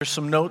There's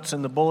some notes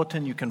in the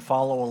bulletin. You can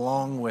follow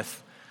along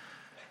with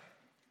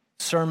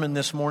sermon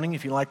this morning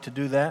if you like to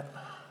do that.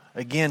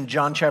 Again,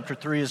 John chapter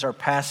 3 is our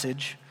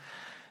passage.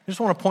 I just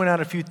want to point out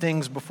a few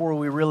things before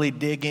we really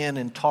dig in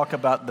and talk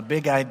about the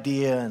big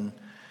idea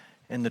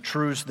and the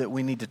truths that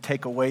we need to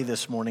take away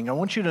this morning. I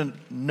want you to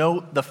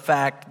note the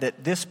fact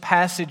that this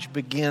passage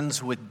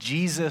begins with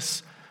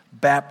Jesus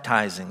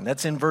baptizing.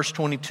 That's in verse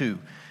 22.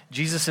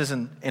 Jesus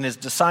and his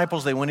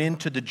disciples, they went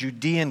into the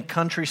Judean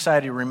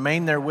countryside. He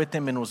remained there with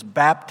them and was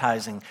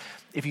baptizing.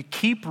 If you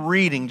keep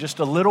reading just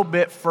a little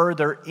bit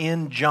further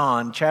in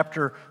John,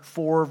 chapter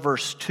 4,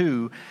 verse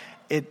 2,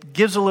 it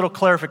gives a little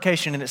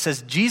clarification, and it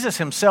says Jesus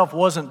himself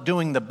wasn't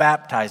doing the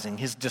baptizing.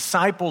 His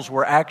disciples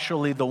were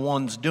actually the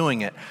ones doing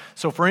it.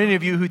 So for any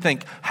of you who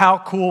think, how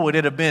cool would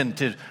it have been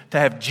to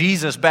have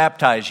Jesus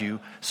baptize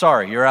you?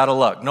 Sorry, you're out of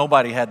luck.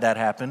 Nobody had that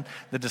happen.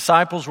 The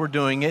disciples were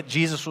doing it.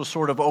 Jesus was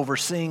sort of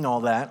overseeing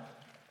all that.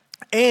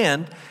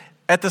 And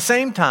at the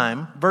same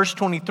time, verse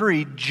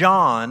 23,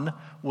 John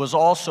was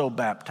also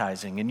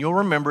baptizing. And you'll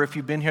remember, if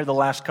you've been here the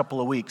last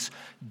couple of weeks,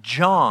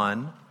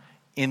 John,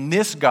 in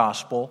this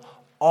gospel,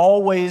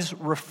 always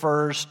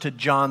refers to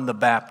John the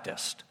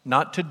Baptist,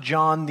 not to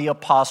John the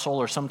Apostle,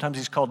 or sometimes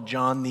he's called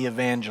John the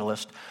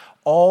Evangelist.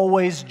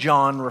 Always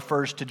John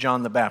refers to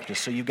John the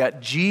Baptist. So you've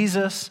got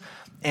Jesus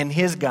and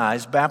his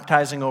guys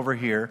baptizing over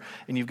here,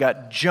 and you've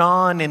got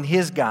John and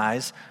his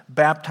guys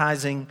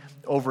baptizing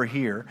over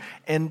here.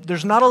 And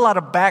there's not a lot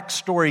of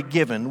backstory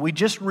given. We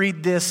just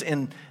read this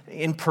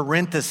in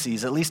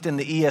parentheses, at least in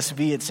the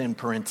ESV it's in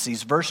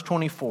parentheses. Verse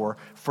 24,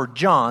 for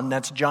John,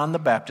 that's John the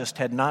Baptist,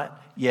 had not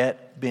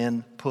yet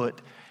been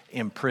put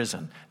in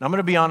prison. Now I'm going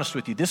to be honest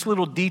with you, this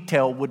little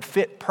detail would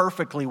fit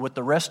perfectly with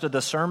the rest of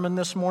the sermon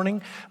this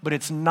morning, but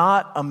it's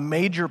not a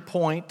major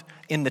point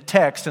in the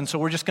text, and so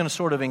we're just going to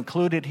sort of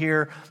include it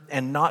here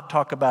and not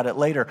talk about it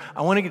later.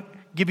 I want to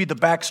give you the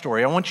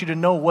backstory. I want you to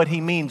know what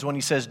he means when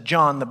he says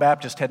John the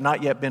Baptist had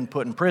not yet been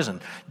put in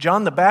prison.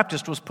 John the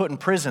Baptist was put in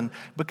prison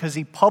because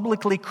he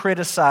publicly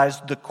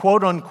criticized the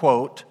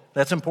quote-unquote,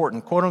 that's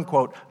important,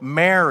 quote-unquote,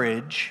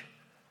 marriage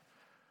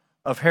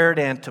of Herod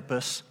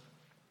Antipas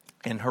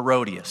and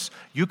Herodias.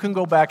 You can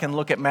go back and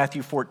look at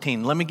Matthew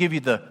 14. Let me give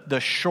you the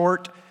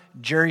short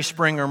Jerry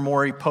Springer,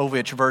 Maury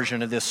Povich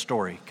version of this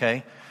story,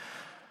 okay?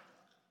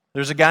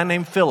 There's a guy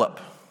named Philip.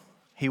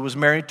 He was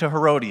married to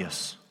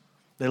Herodias.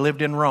 They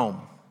lived in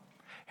Rome.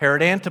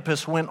 Herod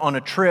Antipas went on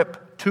a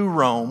trip to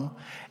Rome,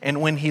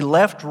 and when he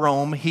left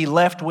Rome, he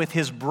left with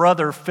his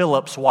brother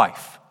Philip's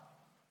wife,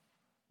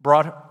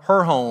 brought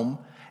her home,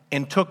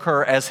 and took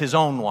her as his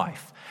own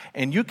wife.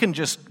 And you can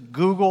just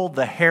Google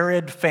the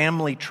Herod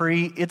family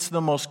tree. It's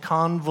the most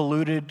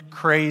convoluted,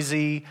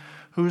 crazy,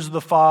 who's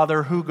the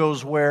father, who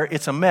goes where.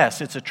 It's a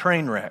mess. It's a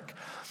train wreck.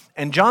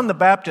 And John the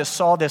Baptist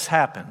saw this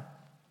happen.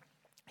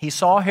 He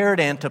saw Herod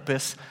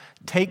Antipas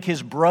take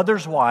his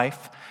brother's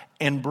wife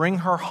and bring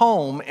her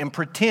home and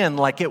pretend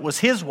like it was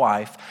his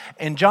wife.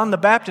 And John the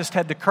Baptist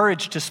had the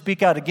courage to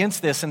speak out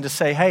against this and to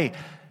say, hey,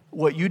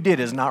 what you did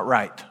is not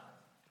right.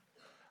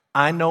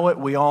 I know it,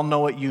 we all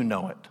know it, you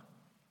know it.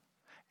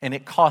 And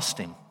it cost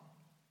him.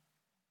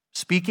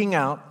 Speaking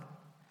out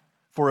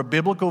for a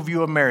biblical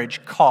view of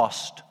marriage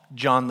cost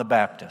John the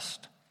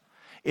Baptist.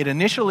 It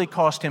initially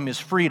cost him his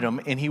freedom,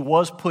 and he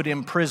was put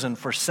in prison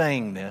for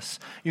saying this.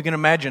 You can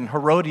imagine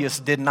Herodias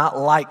did not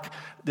like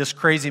this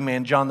crazy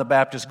man, John the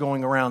Baptist,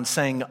 going around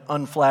saying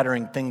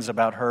unflattering things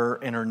about her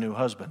and her new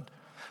husband.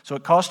 So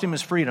it cost him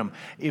his freedom.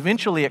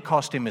 Eventually, it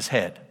cost him his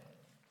head.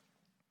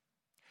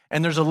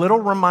 And there's a little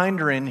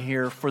reminder in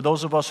here for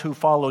those of us who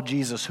follow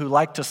Jesus, who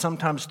like to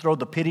sometimes throw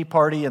the pity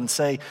party and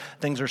say,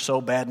 things are so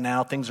bad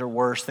now, things are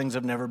worse, things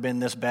have never been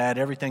this bad,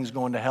 everything's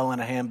going to hell in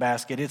a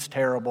handbasket, it's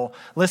terrible.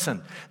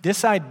 Listen,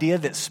 this idea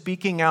that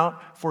speaking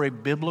out for a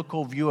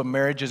biblical view of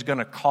marriage is going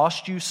to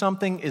cost you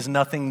something is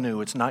nothing new.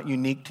 It's not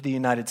unique to the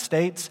United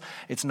States.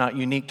 It's not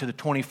unique to the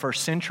 21st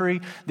century.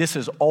 This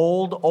is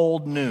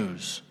old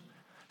news.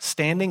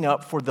 Standing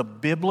up for the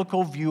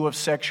biblical view of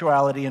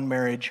sexuality and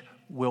marriage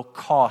will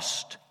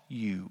cost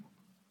you.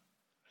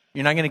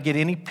 You're not going to get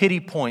any pity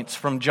points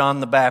from John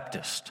the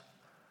Baptist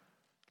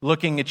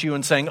looking at you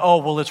and saying, oh,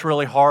 well, it's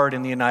really hard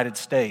in the United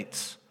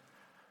States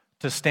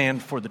to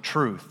stand for the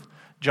truth.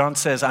 John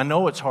says, I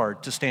know it's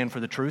hard to stand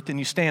for the truth, and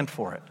you stand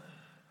for it.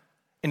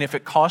 And if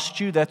it costs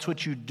you, that's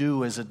what you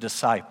do as a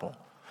disciple.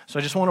 So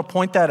I just want to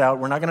point that out.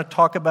 We're not going to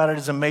talk about it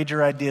as a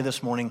major idea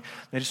this morning.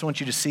 I just want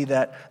you to see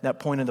that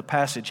point in the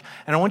passage.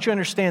 And I want you to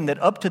understand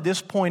that up to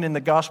this point in the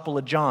Gospel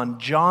of John,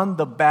 John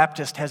the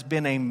Baptist has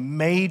been a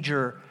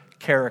major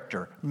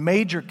character.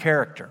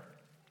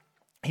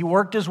 He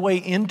worked his way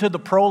into the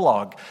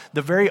prologue,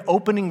 the very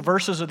opening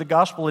verses of the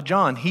Gospel of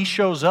John. He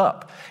shows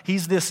up.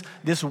 He's this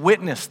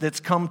witness that's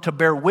come to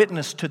bear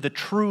witness to the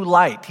true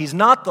light. He's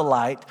not the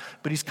light,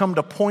 but he's come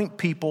to point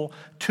people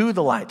to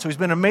the light. So he's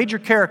been a major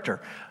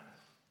character.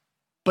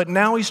 But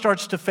now he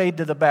starts to fade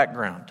to the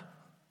background,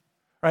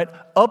 right?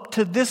 Up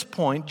to this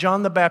point,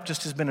 John the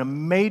Baptist has been a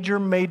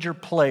major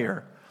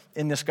player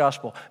in this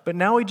gospel. But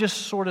now he just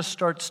sort of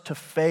starts to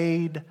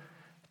fade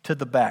to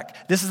the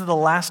back. This is the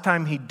last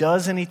time he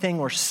does anything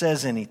or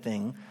says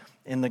anything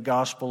in the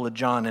Gospel of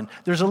John. And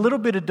there's a little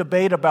bit of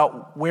debate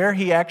about where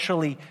he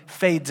actually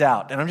fades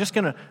out. And I'm just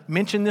going to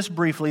mention this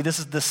briefly. This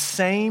is the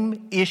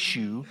same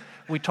issue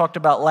we talked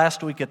about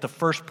last week at the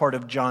first part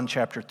of John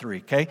chapter 3,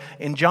 okay?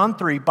 In John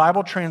 3,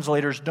 Bible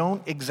translators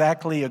don't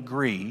exactly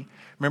agree.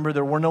 Remember,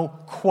 there were no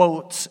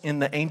quotes in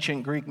the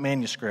ancient Greek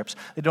manuscripts.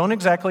 They don't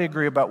exactly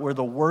agree about where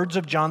the words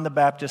of John the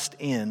Baptist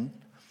end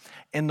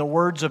and the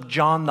words of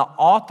John, the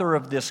author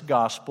of this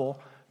gospel,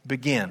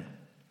 begin.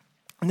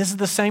 And this is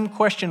the same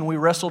question we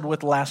wrestled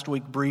with last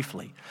week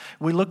briefly.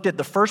 We looked at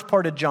the first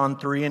part of John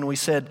 3 and we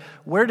said,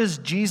 where does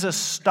Jesus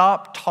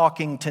stop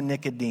talking to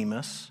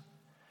Nicodemus?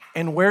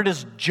 And where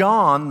does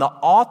John, the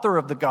author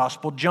of the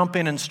gospel, jump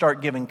in and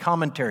start giving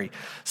commentary?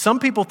 Some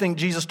people think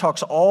Jesus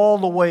talks all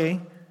the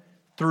way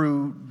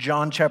through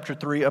John chapter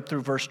 3 up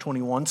through verse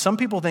 21. Some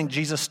people think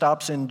Jesus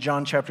stops in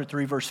John chapter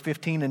 3 verse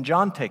 15 and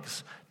John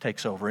takes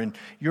over. And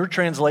your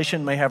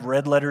translation may have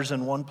red letters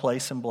in one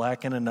place and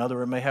black in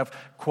another. It may have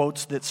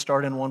quotes that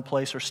start in one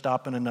place or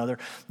stop in another.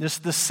 There's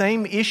the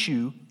same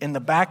issue in the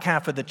back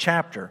half of the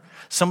chapter.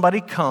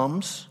 Somebody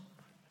comes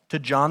to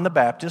John the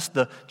Baptist,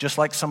 just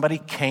like somebody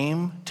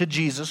came to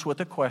Jesus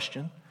with a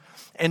question,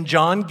 and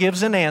John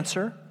gives an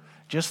answer,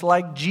 just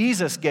like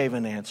Jesus gave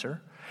an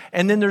answer.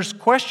 And then there's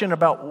question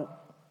about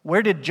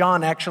where did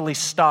John actually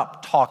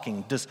stop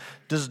talking? Does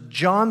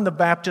John the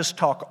Baptist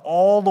talk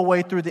all the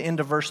way through the end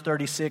of verse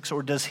 36,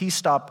 or does he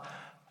stop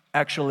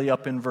actually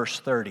up in verse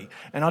 30?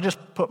 And I'll just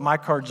put my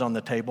cards on the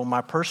table,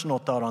 my personal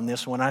thought on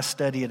this when I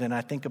study it and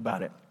I think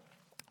about it.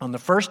 On the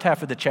first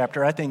half of the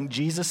chapter, I think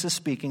Jesus is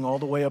speaking all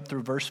the way up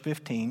through verse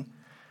 15.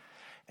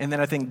 And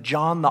then I think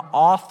John, the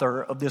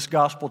author of this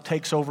gospel,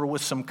 takes over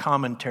with some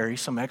commentary,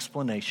 some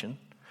explanation.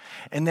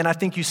 And then I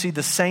think you see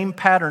the same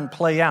pattern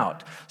play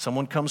out.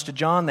 Someone comes to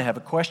John, they have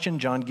a question,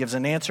 John gives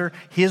an answer.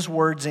 His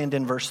words end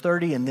in verse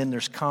 30, and then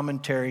there's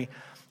commentary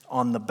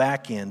on the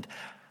back end.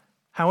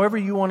 However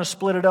you want to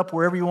split it up,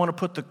 wherever you want to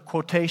put the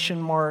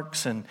quotation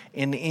marks and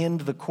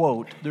end the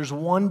quote, there's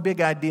one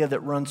big idea that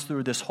runs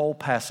through this whole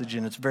passage,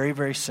 and it's very,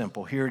 very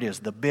simple. Here it is,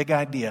 the big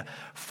idea.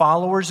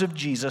 Followers of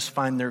Jesus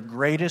find their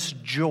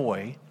greatest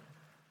joy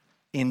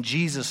in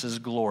Jesus'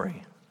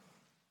 glory.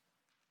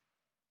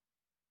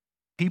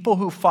 People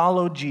who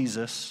follow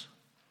Jesus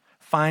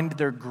find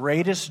their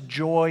greatest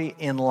joy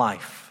in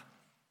life.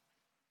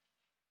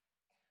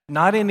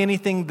 Not in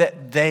anything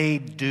that they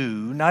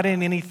do, not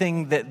in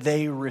anything that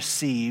they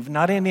receive,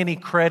 not in any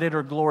credit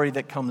or glory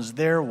that comes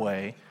their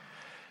way,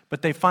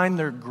 but they find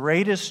their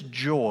greatest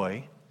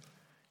joy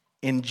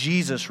in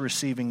Jesus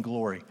receiving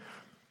glory.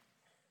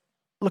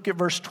 Look at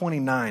verse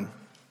 29.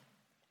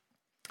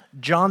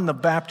 John the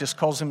Baptist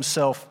calls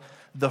himself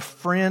the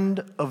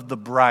friend of the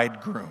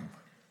bridegroom.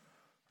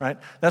 Right?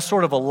 That's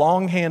sort of a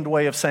longhand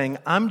way of saying,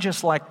 I'm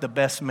just like the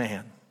best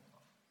man.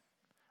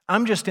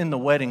 I'm just in the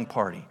wedding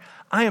party.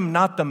 I am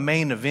not the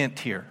main event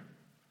here.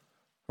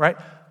 Right?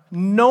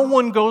 No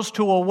one goes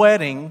to a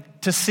wedding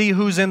to see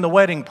who's in the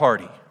wedding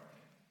party.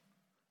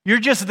 You're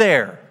just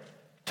there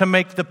to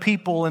make the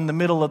people in the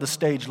middle of the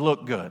stage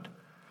look good.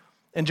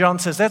 And John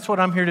says, that's what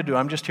I'm here to do.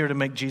 I'm just here to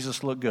make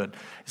Jesus look good.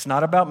 It's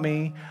not about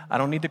me. I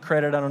don't need the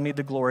credit. I don't need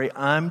the glory.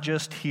 I'm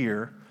just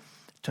here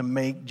to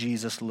make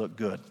Jesus look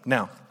good.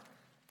 Now,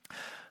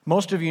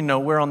 most of you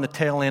know we're on the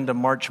tail end of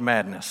March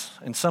Madness,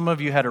 and some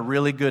of you had a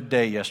really good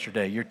day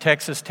yesterday. Your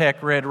Texas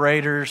Tech Red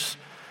Raiders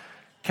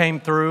came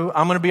through.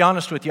 I'm going to be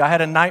honest with you. I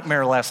had a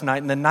nightmare last night,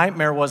 and the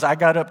nightmare was I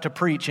got up to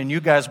preach, and you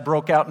guys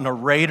broke out in a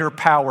Raider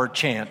power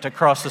chant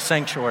across the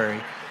sanctuary.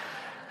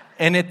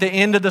 And at the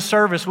end of the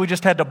service, we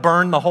just had to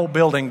burn the whole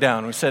building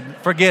down. We said,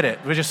 forget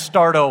it. We just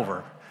start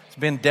over. It's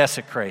been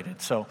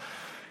desecrated. So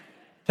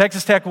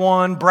Texas Tech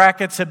won.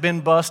 Brackets have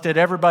been busted.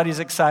 Everybody's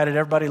excited.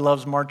 Everybody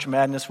loves March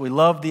Madness. We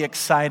love the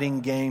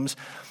exciting games.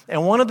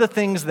 And one of the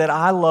things that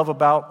I love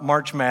about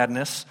March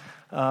Madness,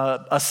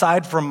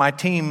 aside from my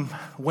team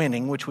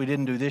winning, which we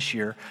didn't do this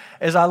year,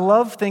 is I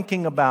love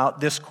thinking about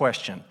this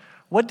question.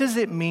 What does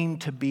it mean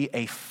to be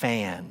a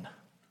fan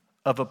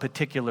of a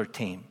particular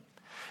team?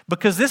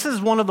 Because this is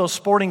one of those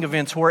sporting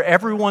events where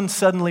everyone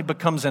suddenly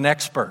becomes an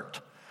expert.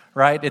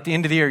 Right? At the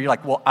end of the year, you're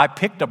like, well, I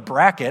picked a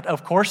bracket.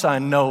 Of course I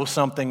know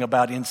something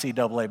about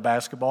NCAA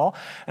basketball,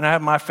 and I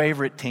have my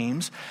favorite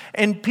teams.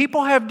 And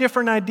people have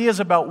different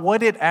ideas about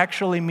what it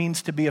actually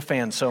means to be a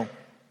fan. So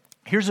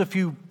here's a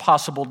few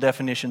possible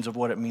definitions of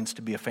what it means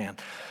to be a fan.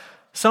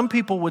 Some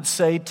people would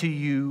say to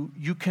you,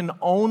 you can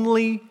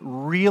only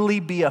really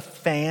be a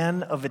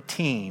fan of a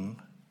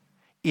team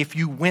if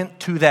you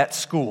went to that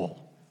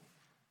school.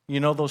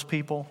 You know those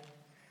people?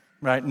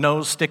 Right?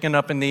 Nose sticking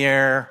up in the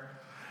air.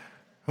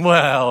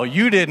 Well,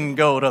 you didn't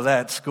go to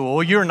that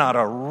school. You're not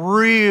a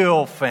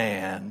real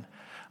fan.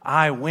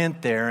 I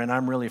went there and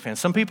I'm really a fan.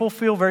 Some people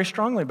feel very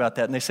strongly about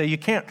that and they say you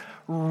can't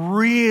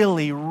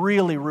really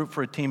root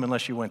for a team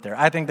unless you went there.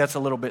 I think that's a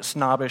little bit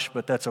snobbish,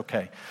 but that's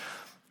okay.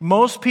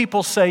 Most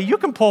people say you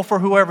can pull for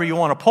whoever you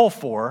want to pull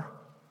for,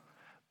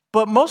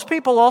 but most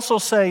people also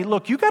say,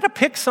 look, you got to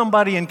pick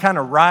somebody and kind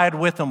of ride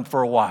with them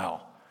for a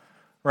while.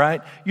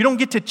 right? You don't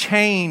get to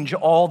change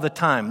all the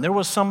time. There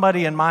was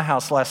somebody in my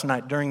house last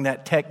night during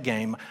that Tech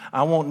game.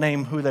 I won't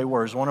name who they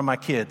were. It was one of my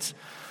kids.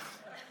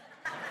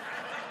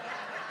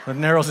 It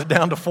narrows it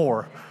down to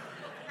 4.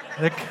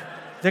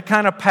 They're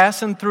kind of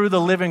passing through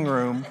the living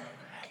room,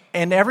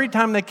 and every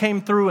time they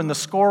came through and the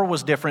score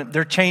was different,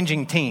 they're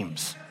changing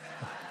teams.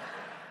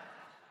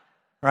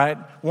 Right?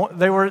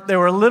 They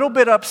were a little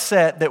bit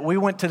upset that we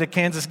went to the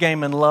Kansas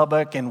game in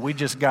Lubbock and we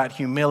just got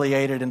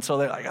humiliated. And so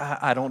they're like,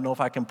 I don't know if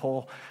I can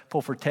pull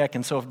for Tech.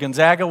 And so if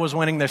Gonzaga was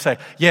winning, they say,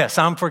 yes,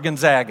 I'm for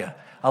Gonzaga.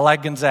 I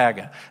like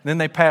Gonzaga. And then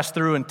they pass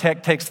through and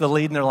Tech takes the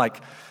lead and they're like,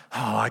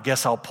 oh, I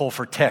guess I'll pull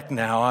for Tech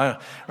now.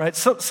 Right?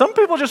 So some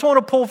people just want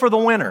to pull for the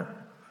winner.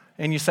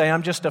 And you say,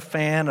 I'm just a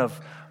fan of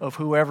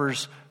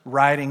whoever's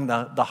riding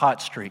the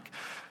hot streak.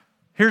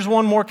 Here's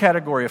one more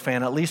category of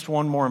fan, at least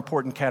one more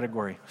important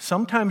category.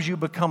 Sometimes you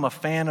become a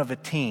fan of a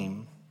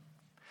team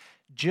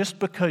just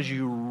because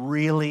you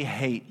really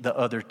hate the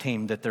other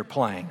team that they're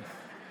playing,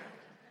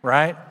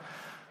 right?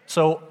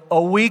 So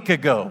a week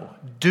ago,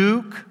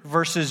 Duke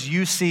versus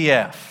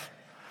UCF,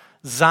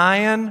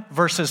 Zion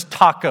versus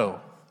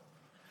Taco,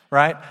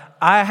 right?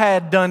 I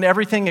had done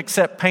everything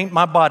except paint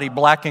my body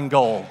black and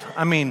gold.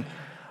 I mean,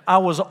 I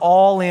was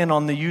all in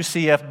on the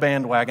UCF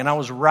bandwagon. I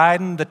was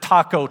riding the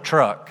taco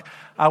truck.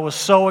 I was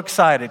so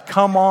excited.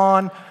 Come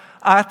on.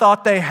 I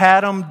thought they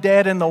had them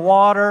dead in the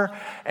water,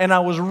 and I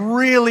was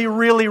really,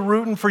 really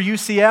rooting for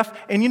UCF.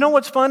 And you know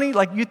what's funny?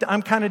 Like,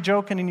 I'm kind of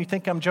joking, and you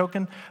think I'm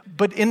joking.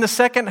 But in the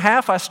second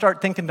half, I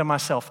start thinking to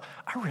myself,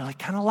 I really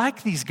kind of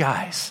like these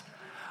guys.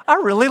 I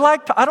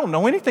don't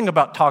know anything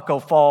about Taco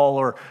Fall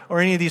or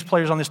any of these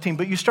players on this team,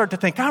 but you start to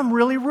think, I'm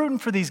really rooting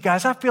for these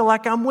guys. I feel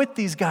like I'm with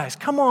these guys.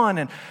 Come on.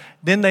 And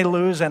then they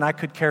lose, and I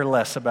could care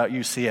less about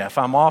UCF.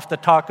 I'm off the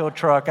taco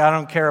truck. I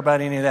don't care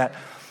about any of that.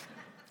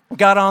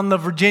 Got on the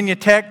Virginia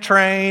Tech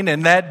train,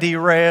 and that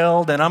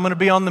derailed. And I'm going to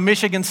be on the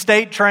Michigan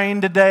State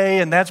train today,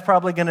 and that's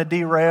probably going to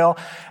derail.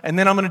 And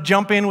then I'm going to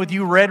jump in with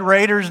you Red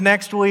Raiders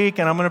next week,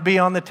 and I'm going to be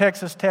on the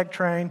Texas Tech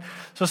train.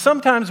 So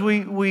sometimes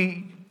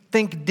we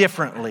think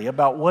differently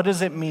about what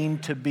does it mean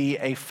to be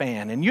a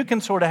fan. And you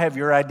can sort of have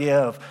your idea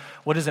of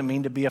what does it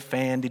mean to be a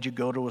fan. Did you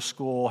go to a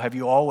school? Have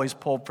you always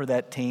pulled for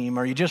that team?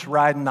 Are you just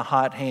riding the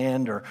hot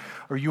hand? Or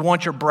you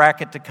want your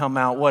bracket to come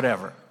out?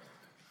 Whatever.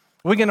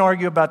 We can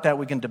argue about that.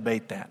 We can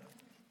debate that.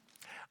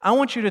 I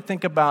want you to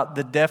think about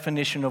the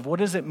definition of what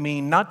does it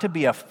mean not to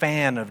be a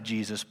fan of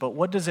Jesus, but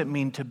what does it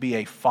mean to be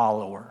a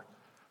follower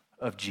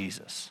of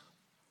Jesus?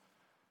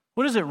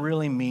 What does it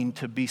really mean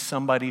to be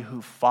somebody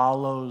who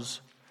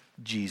follows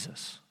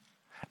Jesus?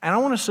 And I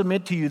want to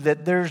submit to you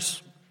that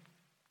there's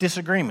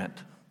disagreement.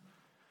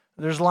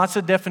 There's lots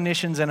of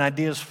definitions and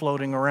ideas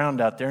floating around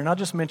out there, and I'll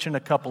just mention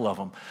a couple of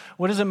them.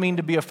 What does it mean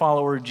to be a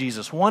follower of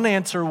Jesus? One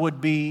answer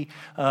would be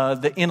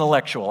the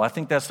intellectual. I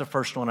think that's the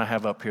first one I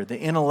have up here, the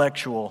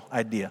intellectual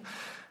idea.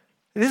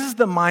 This is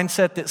the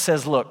mindset that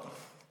says, look,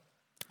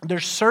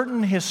 there's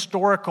certain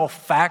historical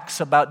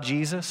facts about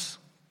Jesus,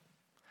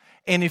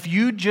 and if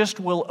you just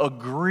will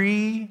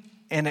agree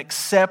and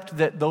accept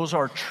that those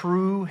are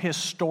true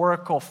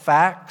historical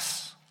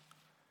facts,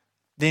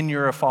 then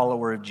you're a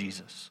follower of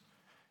Jesus.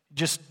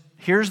 Just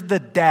here's the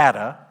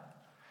data,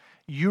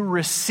 you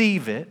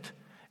receive it,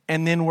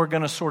 and then we're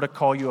going to sort of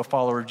call you a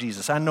follower of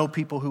Jesus. I know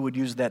people who would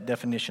use that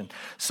definition.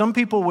 Some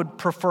people would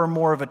prefer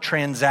more of a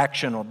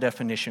transactional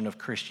definition of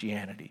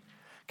Christianity.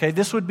 Okay,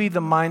 this would be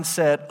the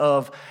mindset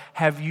of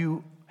have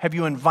you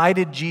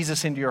invited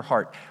Jesus into your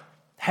heart?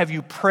 Have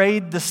you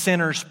prayed the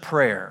sinner's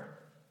prayer?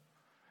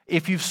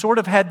 If you've sort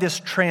of had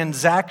this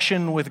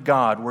transaction with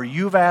God where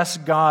you've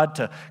asked God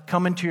to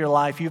come into your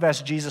life, you've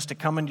asked Jesus to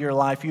come into your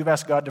life, you've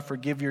asked God to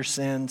forgive your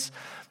sins,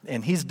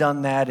 and He's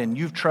done that, and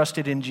you've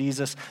trusted in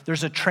Jesus,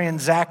 there's a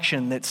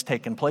transaction that's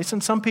taken place.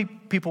 And some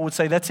people would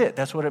say that's it.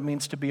 That's what it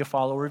means to be a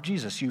follower of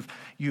Jesus.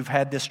 You've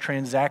had this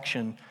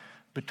transaction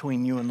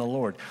between you and the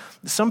Lord.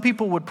 Some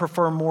people would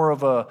prefer more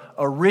of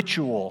a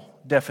ritual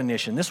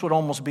definition. This would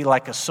almost be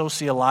like a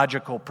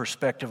sociological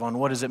perspective on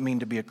what does it mean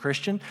to be a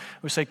Christian.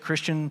 We say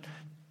Christian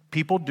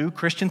people do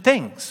Christian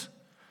things.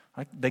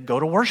 Like they go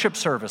to worship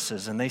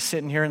services and they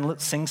sit in here and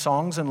sing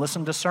songs and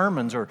listen to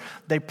sermons, or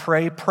they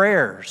pray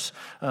prayers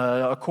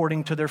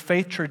according to their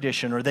faith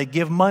tradition, or they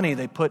give money.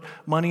 They put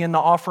money in the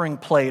offering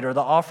plate or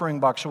the offering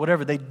box or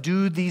whatever. They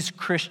do these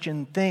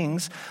Christian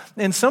things.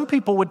 And some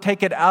people would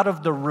take it out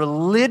of the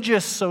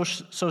religious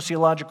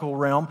sociological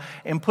realm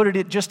and put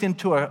it just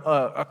into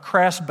a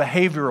crass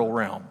behavioral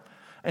realm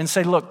and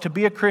say, look, to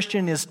be a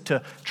Christian is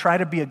to try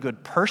to be a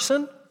good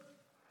person,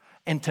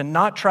 and to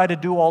not try to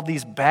do all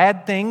these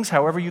bad things,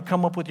 however you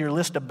come up with your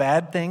list of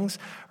bad things,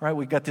 right?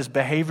 We've got this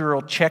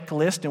behavioral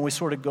checklist, and we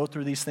sort of go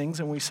through these things,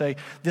 and we say,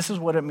 this is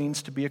what it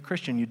means to be a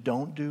Christian. You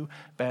don't do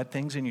bad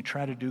things, and you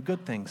try to do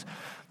good things.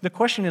 The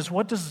question is,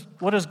 what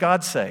does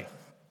God say?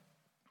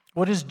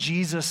 What does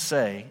Jesus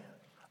say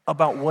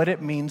about what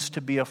it means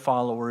to be a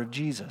follower of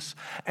Jesus?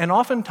 And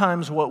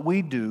oftentimes what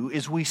we do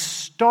is we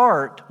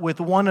start with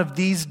one of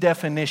these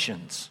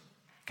definitions.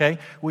 Okay?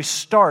 We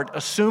start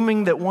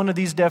assuming that one of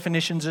these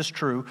definitions is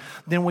true.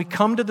 Then we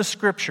come to the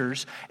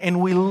Scriptures and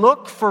we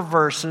look for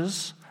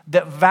verses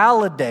that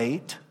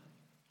validate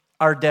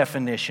our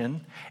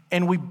definition,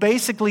 and we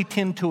basically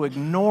tend to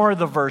ignore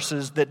the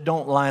verses that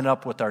don't line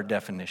up with our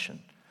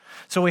definition.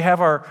 So we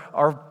have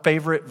our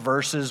favorite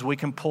verses. We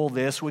can pull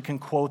this, we can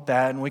quote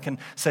that, and we can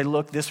say,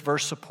 look, this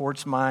verse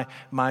supports my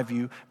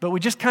view. But we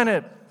just kind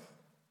of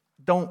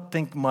don't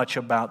think much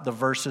about the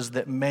verses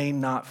that may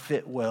not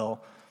fit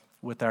well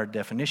with our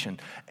definition.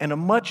 And a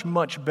much,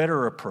 much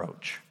better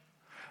approach,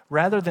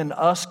 rather than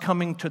us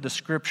coming to the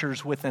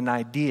Scriptures with an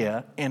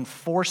idea and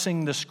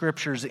forcing the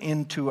Scriptures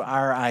into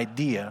our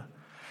idea,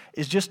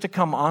 is just to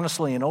come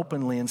honestly and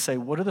openly and say,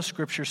 what do the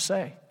Scriptures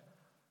say?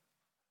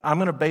 I'm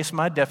going to base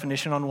my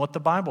definition on what the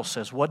Bible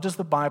says. What does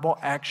the Bible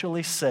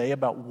actually say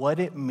about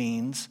what it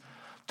means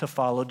to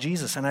follow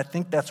Jesus? And I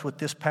think that's what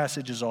this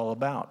passage is all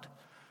about.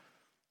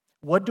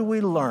 What do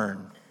we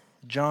learn?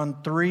 John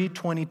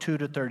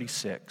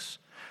 3:22-36.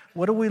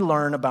 What do we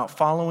learn about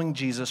following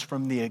Jesus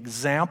from the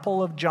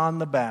example of John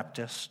the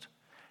Baptist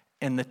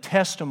and the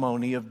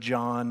testimony of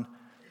John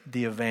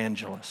the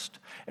Evangelist?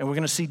 And we're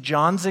going to see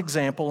John's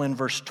example in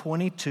verse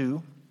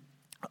 22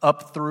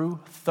 up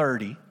through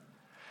 30.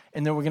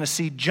 And then we're going to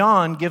see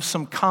John give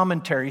some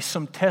commentary,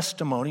 some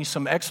testimony,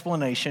 some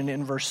explanation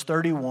in verse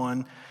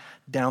 31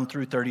 down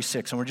through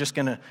 36. And we're just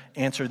going to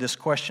answer this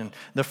question.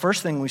 The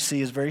first thing we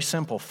see is very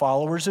simple.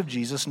 Followers of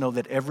Jesus know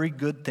that every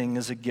good thing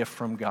is a gift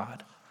from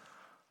God.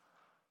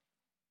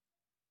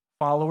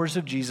 Followers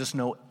of Jesus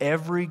know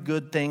every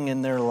good thing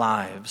in their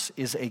lives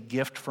is a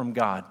gift from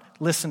God.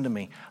 Listen to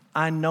me.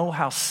 I know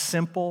how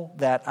simple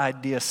that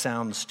idea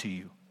sounds to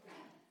you.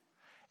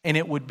 And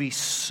it would be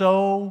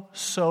so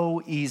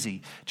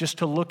easy just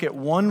to look at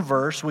one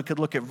verse. We could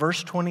look at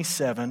verse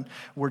 27,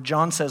 where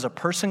John says a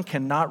person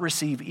cannot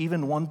receive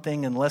even one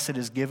thing unless it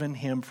is given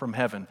him from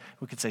heaven.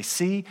 We could say,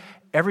 see,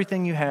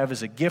 everything you have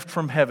is a gift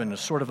from heaven.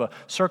 It's sort of a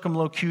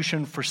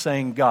circumlocution for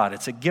saying God.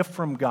 It's a gift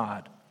from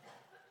God.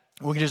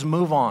 We can just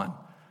move on.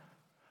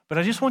 But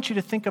I just want you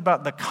to think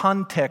about the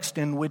context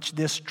in which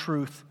this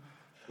truth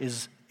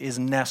is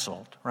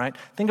nestled, right?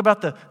 Think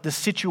about the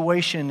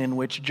situation in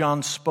which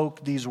John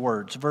spoke these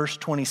words. Verse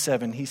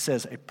 27, he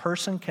says, a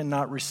person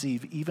cannot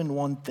receive even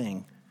one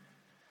thing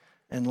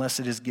unless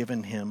it is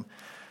given him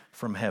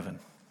from heaven.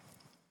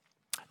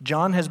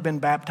 John has been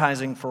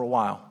baptizing for a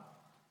while,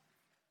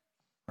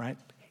 right?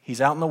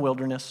 He's out in the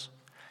wilderness.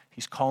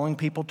 He's calling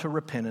people to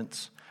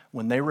repentance.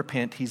 When they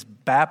repent, he's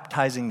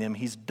baptizing them.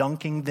 He's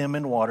dunking them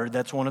in water.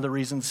 That's one of the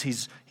reasons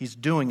he's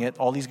doing it.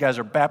 All these guys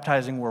are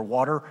baptizing where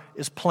water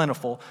is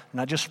plentiful,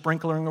 not just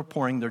sprinkling or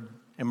pouring. They're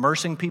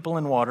immersing people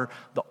in water.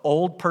 The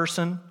old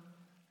person,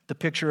 the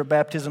picture of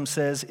baptism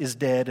says, is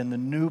dead, and the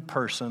new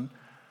person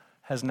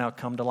has now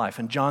come to life.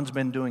 And John's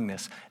been doing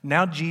this.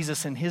 Now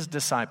Jesus and his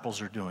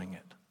disciples are doing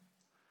it.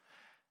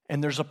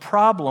 And there's a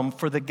problem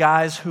for the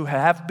guys who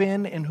have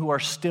been and who are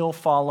still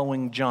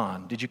following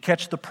John. Did you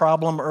catch the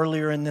problem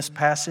earlier in this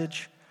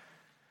passage?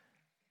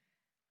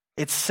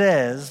 It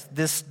says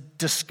this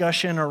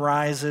discussion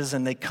arises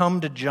and they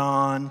come to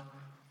John.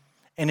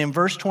 And in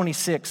verse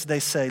 26, they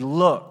say,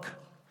 look,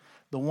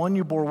 the one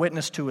you bore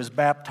witness to is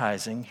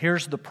baptizing.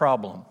 Here's the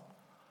problem.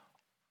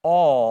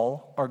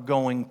 All are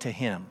going to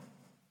him.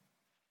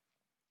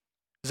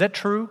 Is that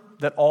true,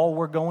 that all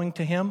were going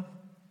to him?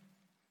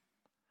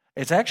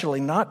 It's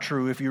actually not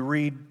true if you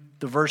read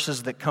the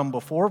verses that come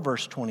before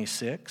verse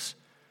 26.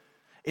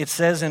 It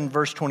says in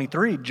verse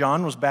 23,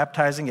 John was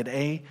baptizing at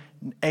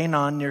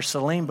Aenon near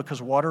Salim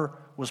because water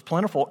was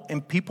plentiful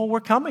and people were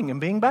coming and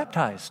being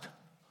baptized.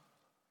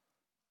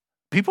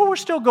 People were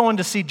still going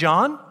to see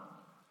John.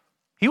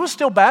 He was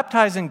still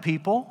baptizing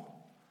people.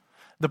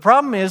 The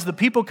problem is the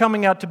people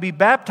coming out to be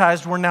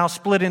baptized were now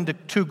split into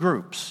two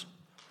groups.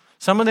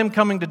 Some of them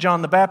coming to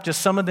John the Baptist,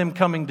 some of them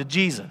coming to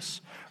Jesus.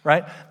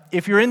 Right?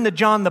 If you're in the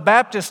John the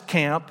Baptist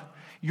camp,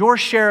 your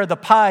share of the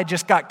pie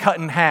just got cut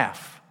in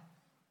half.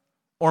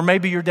 Or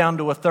maybe you're down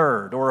to a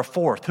third or a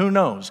fourth. Who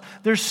knows?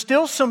 There's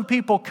still some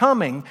people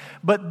coming,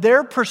 but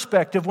their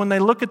perspective when they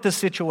look at the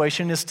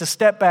situation is to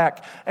step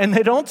back and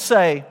they don't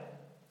say,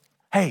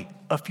 hey,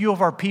 a few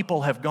of our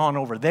people have gone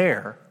over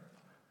there.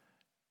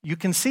 You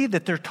can see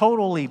that they're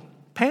totally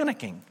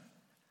panicking.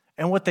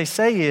 And what they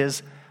say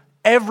is,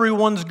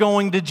 everyone's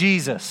going to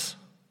Jesus.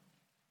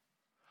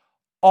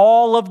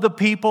 All of the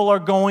people are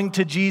going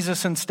to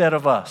Jesus instead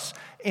of us.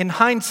 In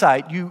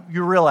hindsight, you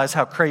realize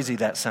how crazy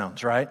that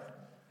sounds, right?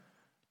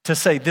 To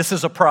say this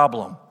is a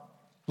problem.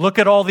 Look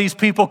at all these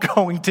people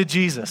going to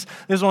Jesus.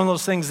 This is one of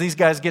those things, these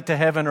guys get to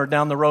heaven or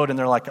down the road and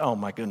they're like, oh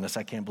my goodness,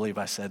 I can't believe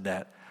I said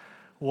that.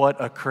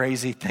 What a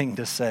crazy thing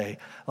to say.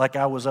 Like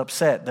I was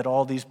upset that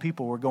all these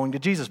people were going to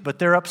Jesus, but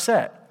they're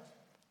upset.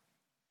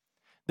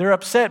 They're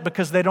upset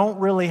because they don't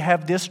really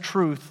have this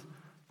truth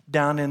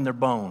down in their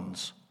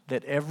bones,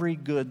 that every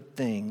good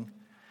thing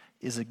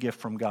is a gift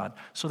from God.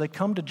 So they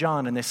come to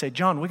John and they say,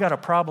 John, we got a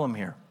problem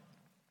here.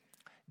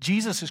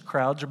 Jesus'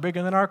 crowds are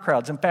bigger than our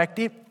crowds. In fact,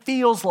 it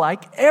feels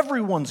like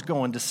everyone's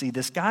going to see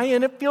this guy,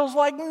 and it feels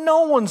like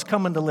no one's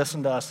coming to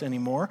listen to us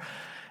anymore.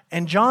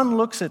 And John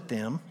looks at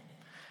them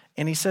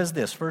and he says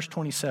this, verse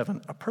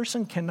 27, a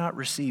person cannot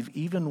receive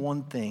even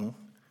one thing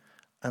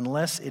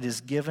unless it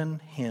is given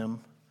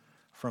him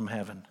from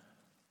heaven.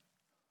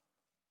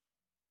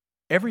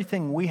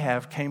 Everything we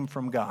have came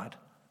from God.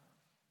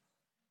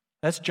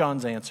 That's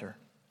John's answer,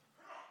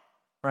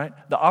 right?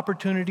 The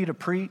opportunity to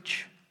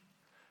preach,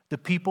 the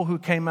people who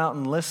came out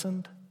and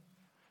listened,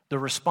 the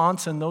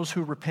response in those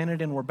who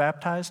repented and were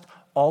baptized,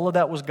 all of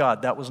that was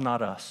God. That was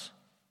not us.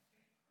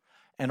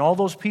 And all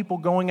those people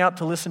going out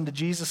to listen to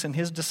Jesus and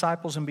his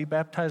disciples and be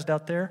baptized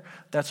out there,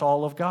 that's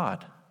all of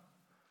God.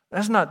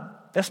 That's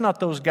not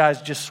those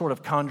guys just sort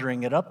of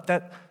conjuring it up.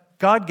 That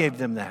God gave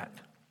them that.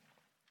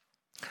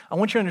 I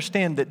want you to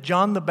understand that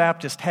John the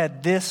Baptist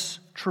had this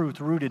truth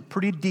rooted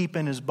pretty deep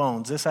in his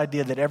bones, this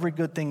idea that every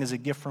good thing is a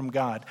gift from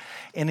God.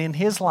 And in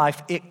his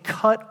life, it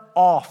cut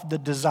off the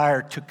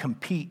desire to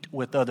compete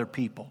with other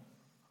people.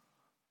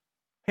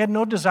 He had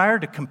no desire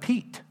to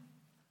compete.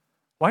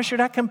 Why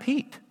should I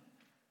compete?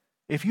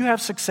 If you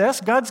have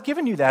success, God's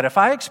given you that. If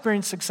I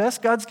experience success,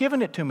 God's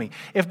given it to me.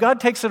 If God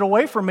takes it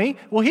away from me,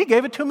 well, he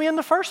gave it to me in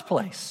the first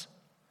place.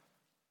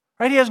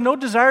 Right? He has no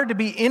desire to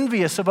be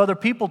envious of other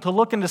people, to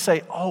look and to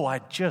say, oh, I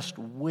just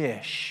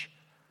wish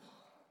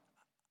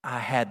I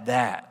had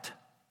that.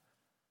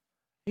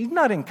 He's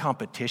not in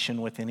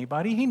competition with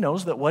anybody. He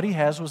knows that what he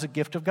has was a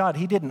gift of God.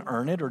 He didn't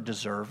earn it or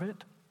deserve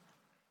it.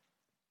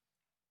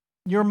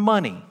 Your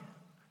money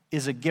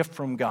is a gift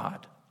from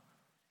God.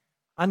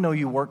 I know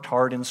you worked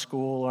hard in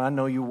school, or I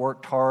know you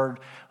worked hard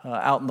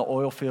out in the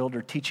oil field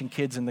or teaching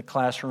kids in the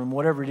classroom,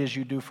 whatever it is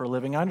you do for a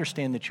living. I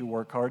understand that you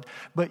work hard,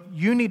 but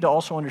you need to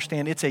also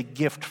understand it's a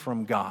gift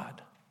from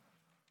God.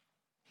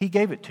 He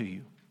gave it to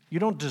you. You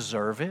don't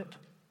deserve it.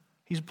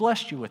 He's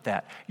blessed you with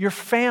that. Your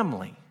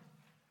family,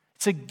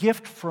 it's a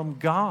gift from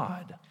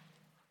God.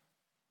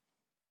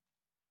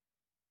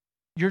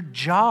 Your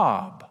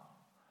job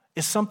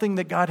is something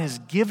that God has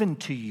given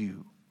to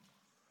you.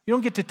 You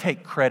don't get to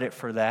take credit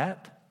for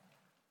that.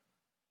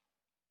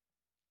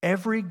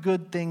 Every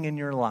good thing in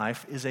your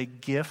life is a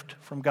gift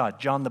from God.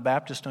 John the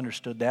Baptist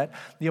understood that.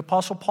 The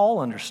Apostle Paul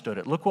understood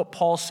it. Look what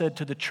Paul said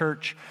to the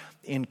church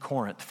in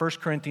Corinth,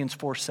 1 Corinthians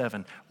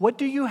 4:7. What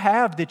do you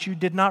have that you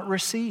did not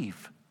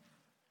receive?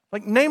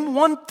 Like, name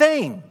one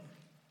thing.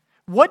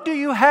 What do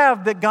you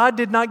have that God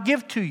did not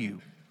give to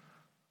you?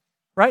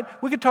 Right?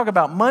 We could talk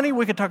about money,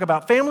 we could talk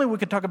about family, we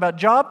could talk about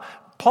job.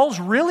 Paul's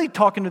really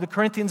talking to the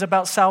Corinthians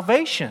about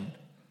salvation.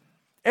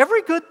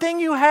 Every good thing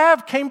you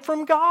have came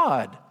from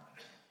God.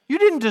 You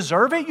didn't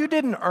deserve it. You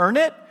didn't earn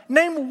it.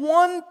 Name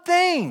one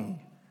thing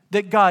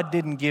that God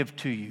didn't give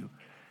to you.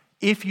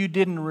 If you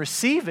didn't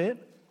receive it,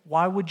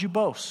 why would you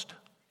boast?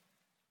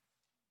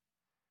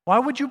 Why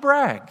would you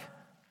brag?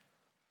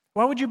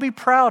 Why would you be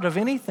proud of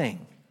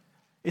anything?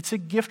 It's a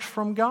gift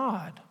from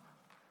God.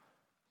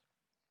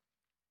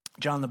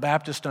 John the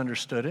Baptist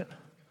understood it.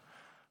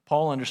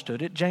 Paul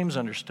understood it. James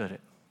understood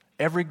it.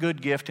 Every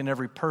good gift and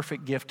every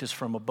perfect gift is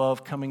from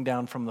above, coming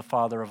down from the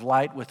Father of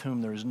light, with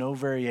whom there is no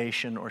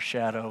variation or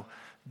shadow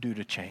due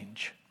to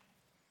change.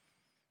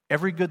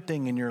 Every good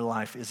thing in your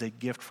life is a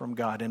gift from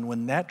God. And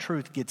when that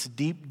truth gets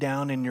deep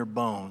down in your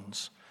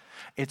bones,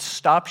 it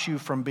stops you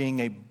from being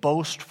a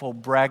boastful,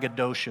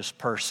 braggadocious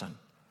person,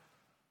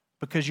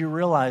 because you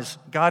realize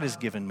God has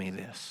given me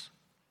this.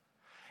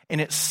 And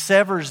it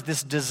severs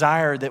this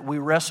desire that we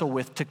wrestle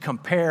with to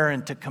compare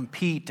and to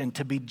compete and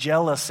to be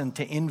jealous and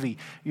to envy.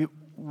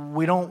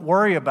 We don't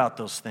worry about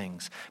those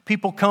things.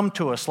 People come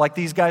to us like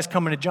these guys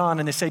coming to John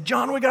and they say,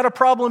 John, we got a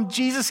problem.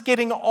 Jesus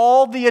getting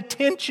all the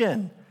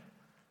attention.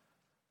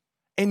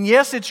 And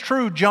yes, it's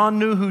true, John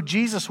knew who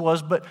Jesus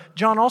was, but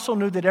John also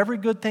knew that every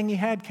good thing he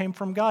had came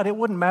from God. It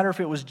wouldn't matter if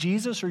it was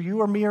Jesus or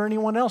you or me or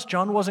anyone else.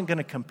 John wasn't going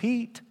to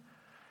compete.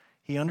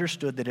 He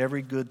understood that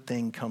every good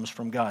thing comes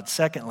from God.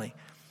 Secondly,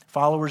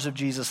 followers of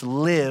Jesus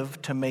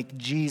live to make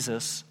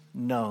Jesus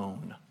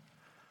known.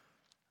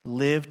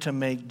 Live to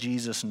make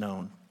Jesus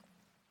known.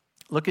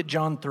 Look at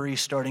John 3,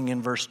 starting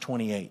in verse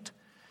 28.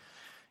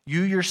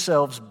 You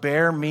yourselves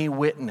bear me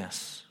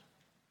witness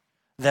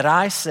that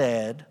I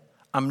said,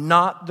 I'm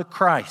not the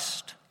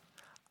Christ.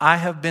 I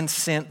have been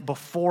sent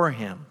before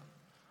him.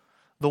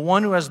 The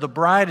one who has the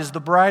bride is the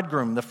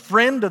bridegroom. The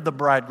friend of the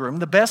bridegroom,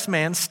 the best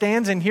man,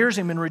 stands and hears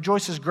him and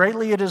rejoices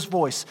greatly at his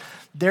voice.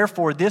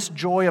 Therefore, this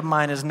joy of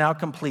mine is now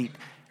complete.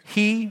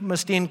 He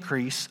must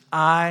increase,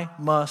 I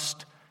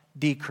must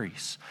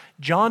decrease.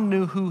 John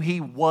knew who he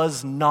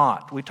was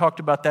not. We talked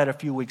about that a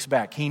few weeks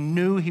back. He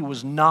knew he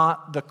was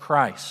not the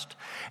Christ.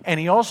 And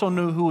he also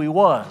knew who he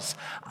was.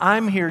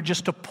 I'm here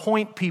just to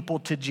point people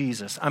to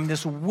Jesus. I'm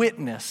this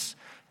witness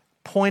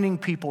pointing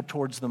people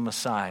towards the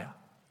Messiah.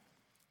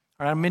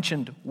 All right, I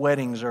mentioned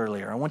weddings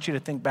earlier. I want you to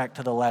think back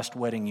to the last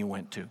wedding you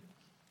went to.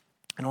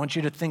 And I want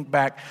you to think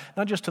back,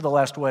 not just to the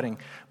last wedding,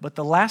 but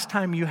the last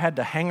time you had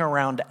to hang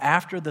around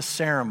after the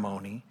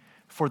ceremony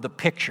for the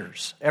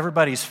pictures,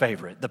 everybody's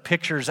favorite, the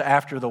pictures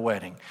after the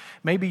wedding.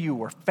 Maybe you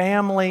were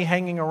family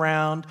hanging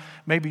around.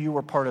 Maybe you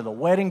were part of the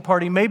wedding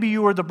party. Maybe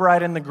you were the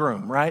bride and the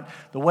groom, right?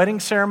 The wedding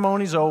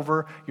ceremony's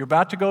over. You're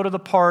about to go to the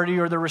party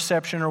or the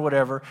reception or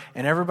whatever,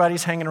 and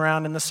everybody's hanging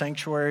around in the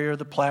sanctuary or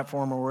the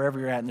platform or wherever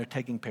you're at, and they're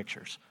taking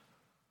pictures.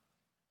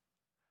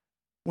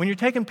 When you're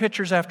taking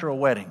pictures after a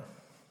wedding,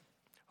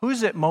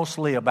 who's it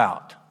mostly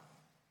about?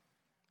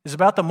 Is it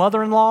about the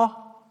mother-in-law?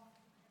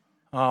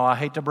 Oh, I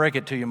hate to break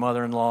it to you,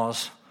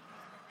 mother-in-laws.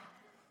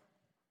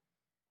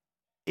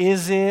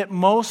 Is it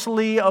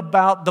mostly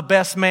about the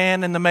best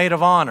man and the maid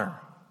of honor?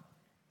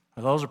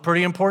 Well, those are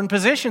pretty important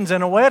positions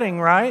in a wedding,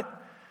 right?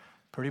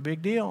 Pretty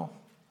big deal.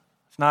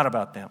 It's not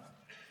about them.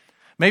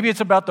 Maybe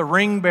it's about the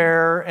ring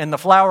bearer and the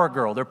flower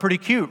girl. They're pretty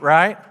cute,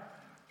 right?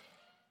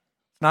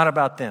 It's not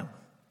about them.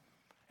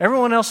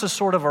 Everyone else is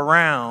sort of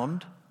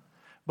around,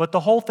 but the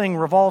whole thing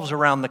revolves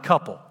around the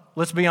couple.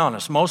 Let's be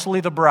honest.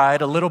 Mostly the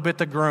bride, a little bit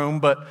the groom,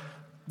 but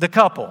the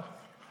couple,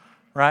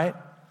 right?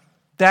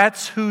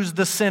 That's who's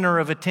the center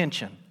of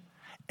attention.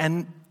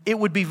 And it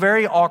would be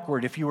very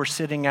awkward if you were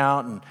sitting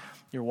out and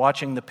you're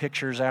watching the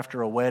pictures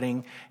after a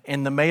wedding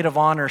and the maid of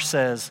honor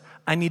says,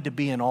 I need to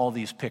be in all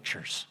these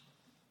pictures.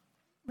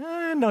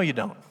 No, you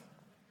don't.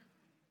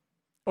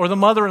 Or the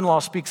mother-in-law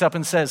speaks up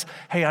and says,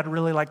 hey, I'd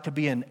really like to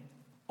be in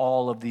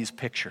all of these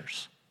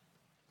pictures.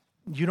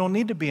 You don't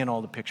need to be in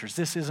all the pictures.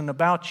 This isn't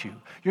about you.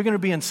 You're going to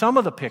be in some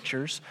of the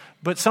pictures,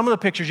 but some of the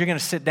pictures you're going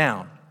to sit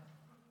down.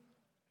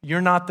 You're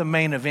not the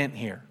main event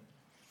here.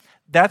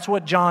 That's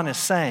what John is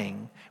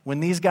saying when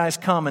these guys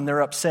come and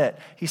they're upset.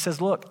 He says,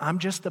 look, I'm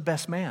just the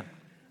best man.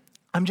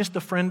 I'm just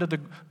the friend of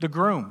the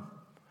groom.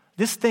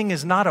 This thing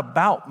is not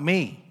about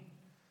me.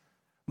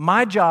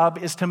 My job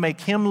is to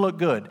make him look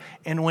good.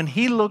 And when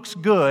he looks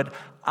good,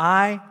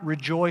 I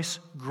rejoice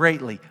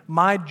greatly.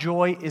 My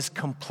joy is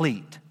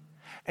complete.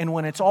 And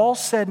when it's all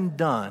said and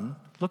done,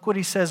 look what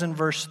he says in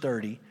verse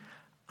 30.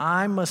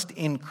 He must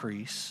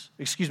increase,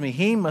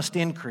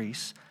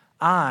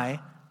 I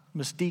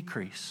must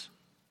decrease.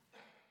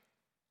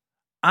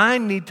 I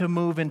need to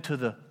move into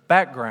the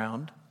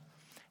background,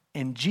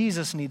 and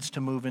Jesus needs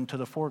to move into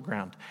the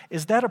foreground.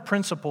 Is that a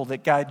principle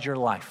that guides your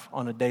life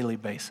on a daily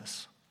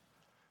basis?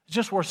 It's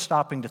just worth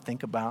stopping to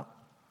think about.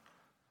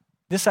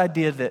 This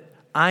idea that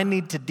I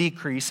need to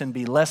decrease and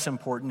be less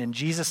important, and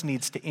Jesus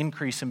needs to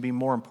increase and be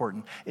more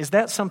important. Is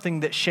that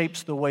something that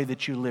shapes the way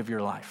that you live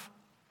your life?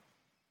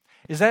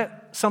 Is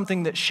that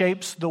something that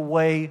shapes the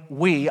way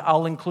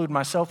I'll include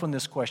myself in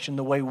this question,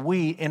 the way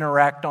we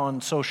interact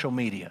on social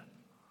media?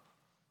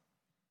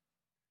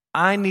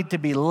 I need to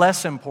be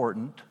less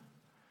important.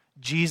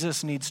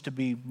 Jesus needs to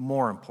be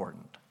more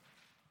important.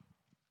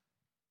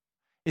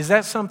 Is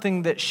that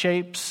something that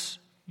shapes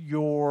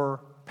your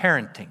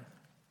parenting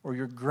or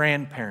your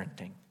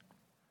grandparenting?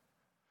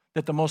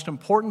 That the most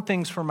important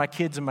things for my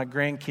kids and my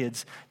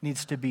grandkids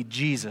needs to be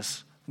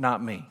Jesus,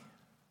 not me?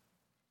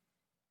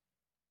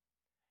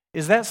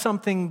 Is that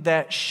something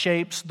that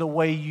shapes the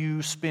way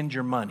you spend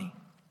your money?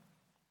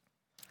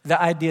 The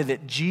idea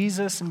that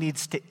Jesus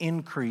needs to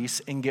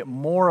increase and get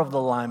more of the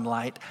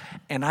limelight,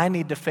 and I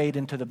need to fade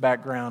into the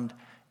background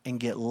and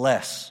get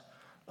less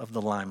of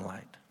the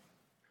limelight.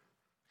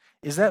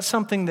 Is that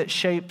something that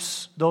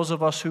shapes those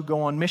of us who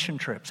go on mission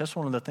trips? That's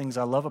one of the things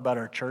I love about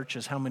our church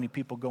is how many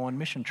people go on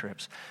mission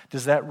trips.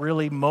 Does that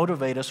really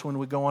motivate us when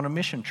we go on a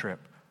mission trip?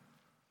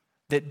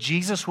 That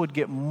Jesus would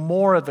get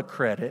more of the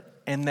credit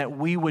and that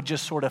we would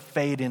just sort of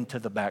fade into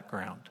the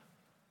background.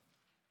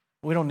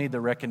 We don't need the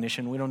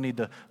recognition. We don't need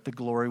the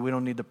glory. We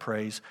don't need the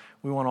praise.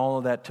 We want all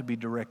of that to be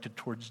directed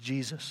towards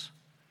Jesus.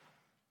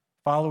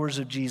 Followers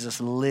of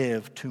Jesus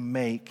live to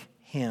make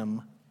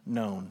him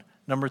known.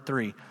 Number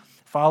 3,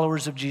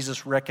 followers of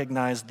Jesus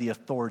recognize the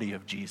authority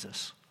of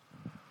Jesus.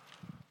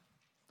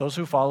 Those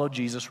who follow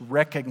Jesus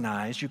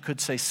recognize, you could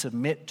say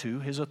submit to,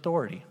 his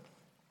authority.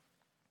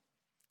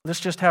 Let's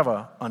just have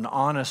an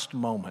honest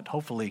moment.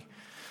 Hopefully,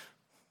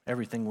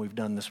 everything we've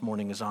done this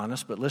morning is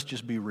honest, but let's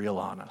just be real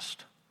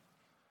honest.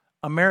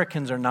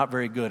 Americans are not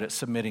very good at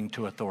submitting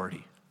to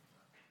authority.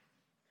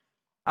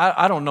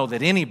 I don't know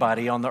that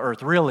anybody on the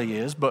earth really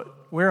is, but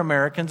we're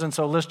Americans, and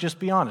so let's just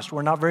be honest.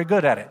 We're not very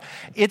good at it.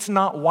 It's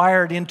not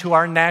wired into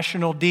our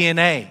national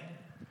DNA,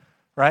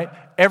 right?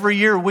 Every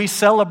year we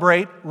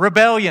celebrate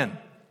rebellion,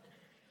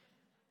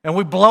 and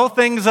we blow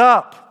things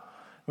up.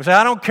 We say,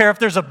 I don't care if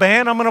there's a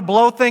ban, I'm going to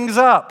blow things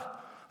up.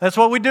 That's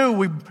what we do.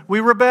 We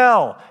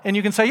rebel. And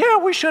you can say, yeah,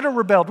 we should have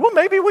rebelled. Well,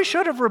 maybe we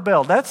should have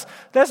rebelled. That's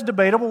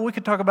debatable. We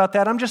could talk about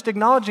that. I'm just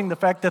acknowledging the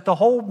fact that the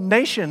whole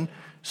nation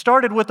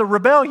started with a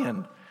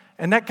rebellion.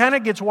 And that kind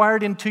of gets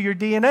wired into your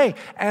DNA.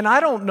 And I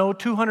don't know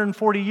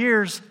 240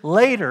 years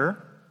later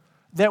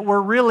that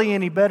we're really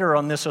any better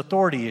on this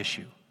authority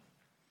issue.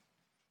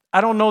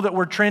 I don't know that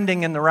we're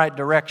trending in the right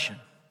direction.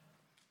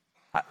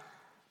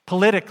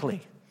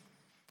 Politically,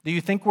 do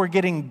you think we're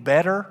getting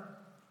better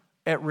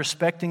at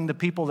respecting the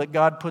people that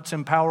God puts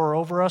in power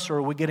over us, or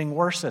are we getting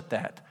worse at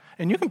that?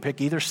 And you can pick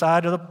either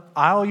side of the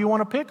aisle you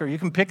want to pick, or you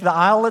can pick the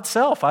aisle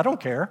itself. I don't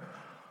care.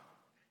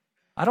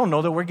 I don't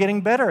know that we're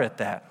getting better at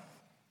that.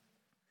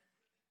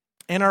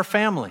 in our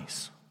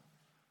families.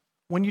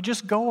 When you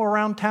just go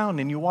around town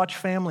and you watch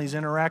families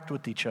interact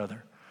with each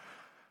other,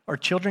 are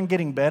children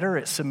getting better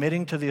at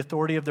submitting to the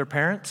authority of their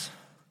parents?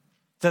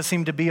 Does that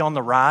seem to be on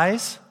the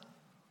rise?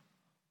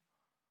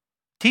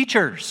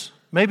 Teachers,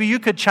 maybe you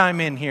could chime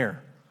in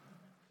here.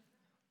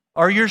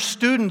 Are your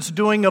students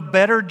doing a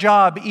better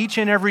job each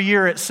and every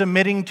year at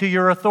submitting to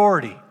your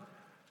authority?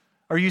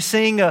 Are you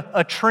seeing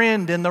a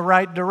trend in the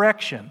right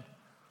direction?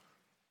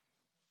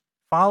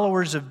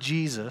 Followers of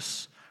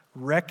Jesus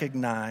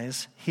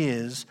recognize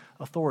His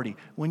authority.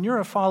 When you're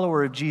a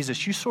follower of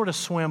Jesus, you sort of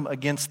swim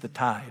against the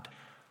tide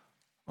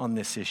on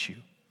this issue.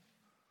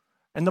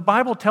 And the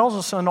Bible tells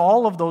us in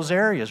all of those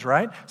areas,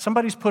 right?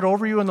 Somebody's put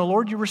over you in the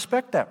Lord, you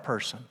respect that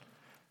person.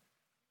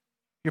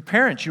 Your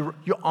parents, you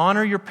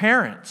honor your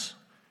parents.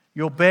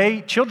 You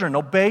obey, children,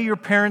 obey your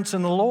parents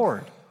in the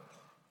Lord,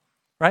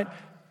 right?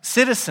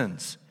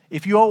 Citizens,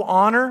 if you owe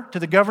honor to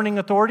the governing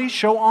authorities,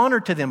 show honor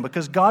to them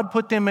because God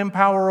put them in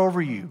power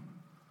over you,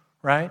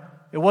 right?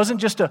 It wasn't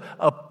just a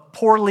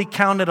poorly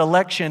counted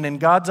election and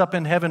God's up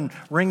in heaven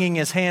wringing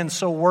His hands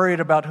so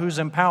worried about who's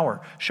in power.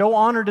 Show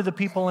honor to the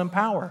people in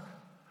power,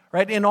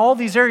 right? In all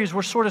these areas,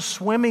 we're sort of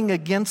swimming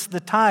against the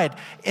tide,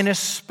 and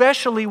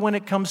especially when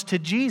it comes to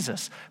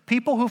Jesus.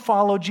 People who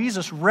follow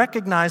Jesus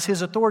recognize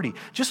His authority.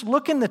 Just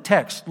look in the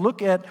text.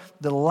 Look at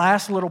the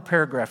last little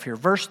paragraph here,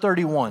 verse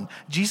 31.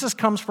 Jesus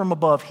comes from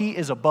above. He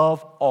is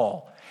above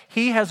all.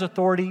 He has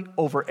authority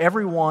over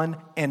everyone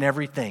and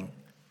everything.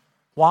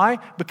 Why?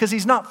 Because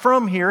He's not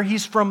from here.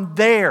 He's from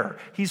there.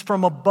 He's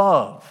from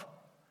above.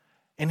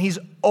 And He's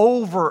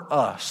over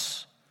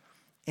us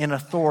in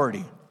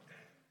authority.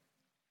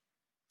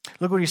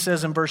 Look what He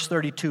says in verse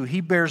 32.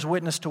 He bears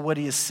witness to what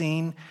He has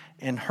seen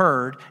and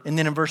heard. And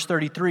then in verse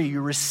 33,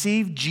 you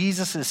receive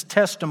Jesus'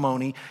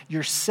 testimony.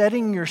 You're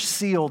setting your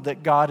seal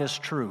that God is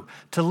true.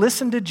 To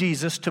listen to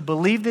Jesus, to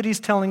believe that He's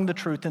telling the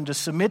truth, and to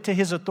submit to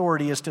His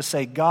authority is to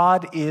say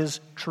God is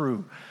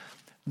true.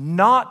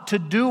 Not to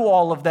do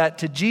all of that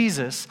to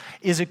Jesus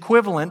is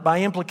equivalent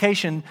by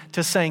implication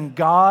to saying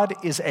God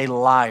is a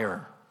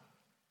liar.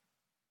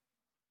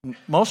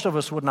 Most of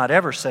us would not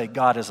ever say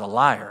God is a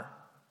liar.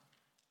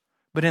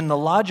 But in the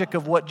logic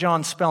of what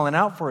John's spelling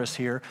out for us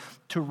here,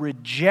 to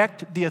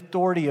reject the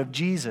authority of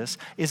Jesus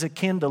is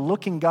akin to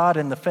looking God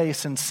in the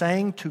face and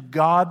saying to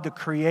God, the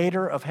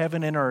creator of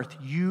heaven and earth,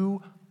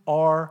 you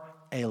are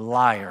a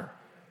liar.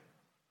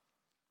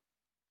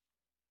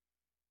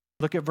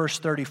 Look at verse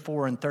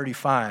 34 and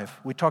 35.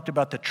 We talked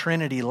about the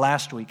Trinity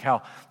last week,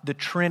 how the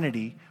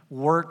Trinity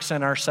works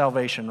in our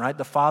salvation, right?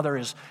 The Father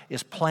is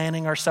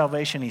planning our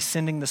salvation. He's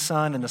sending the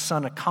Son, and the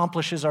Son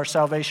accomplishes our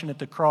salvation at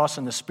the cross,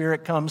 and the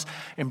Spirit comes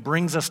and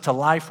brings us to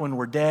life when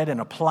we're dead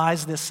and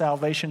applies this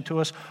salvation to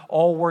us,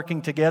 all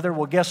working together.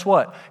 Well, guess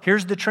what?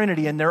 Here's the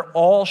Trinity, and they're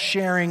all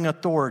sharing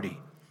authority.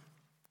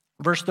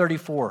 Verse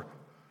 34.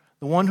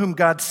 The one whom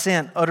God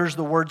sent utters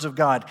the words of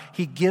God.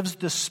 He gives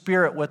the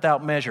Spirit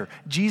without measure.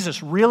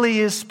 Jesus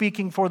really is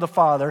speaking for the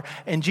Father,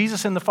 and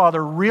Jesus and the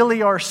Father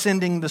really are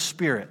sending the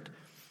Spirit.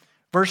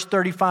 Verse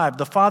 35,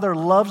 the Father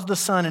loves the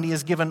Son, and He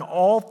has given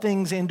all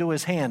things into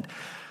His hand.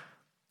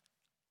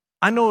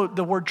 I know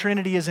the word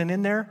Trinity isn't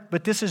in there,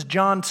 but this is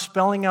John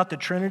spelling out the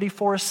Trinity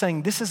for us,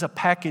 saying this is a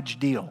package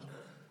deal.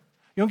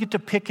 You don't get to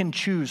pick and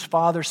choose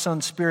Father,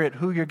 Son, Spirit,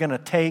 who you're going to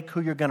take, who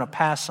you're going to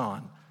pass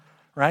on,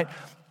 right?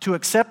 To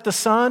accept the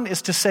Son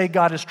is to say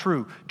God is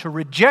true. To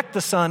reject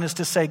the Son is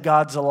to say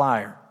God's a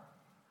liar.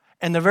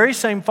 And the very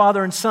same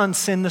Father and Son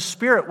send the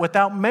Spirit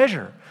without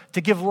measure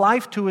to give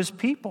life to His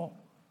people.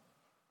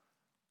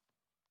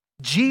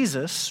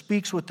 Jesus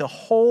speaks with the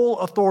whole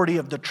authority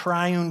of the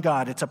triune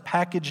God. It's a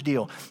package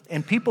deal.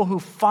 And people who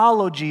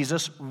follow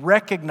Jesus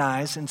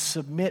recognize and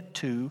submit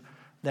to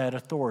that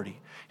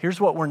authority.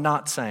 Here's what we're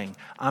not saying.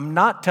 I'm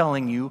not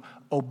telling you,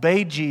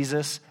 obey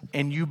Jesus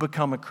and you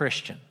become a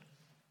Christian.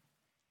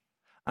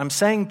 I'm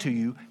saying to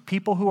you,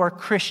 people who are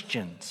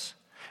Christians,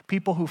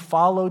 people who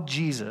follow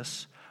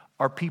Jesus,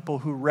 are people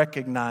who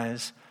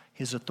recognize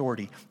His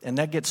authority. And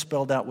that gets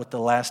spelled out with the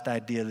last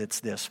idea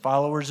that's this.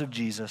 Followers of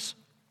Jesus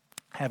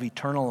have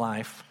eternal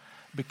life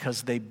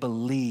because they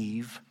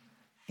believe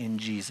in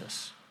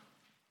Jesus.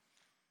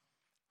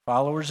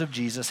 Followers of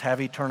Jesus have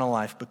eternal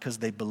life because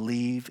they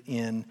believe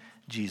in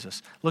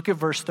Jesus. Look at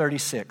verse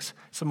 36.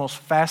 It's the most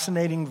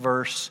fascinating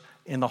verse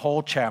in the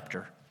whole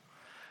chapter.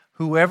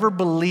 Whoever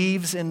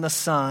believes in the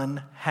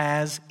Son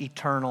has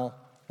eternal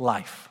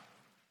life.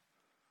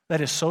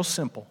 That is so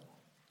simple.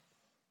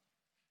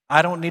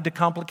 I don't need to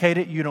complicate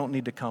it. You don't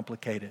need to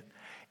complicate it.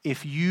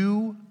 If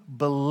you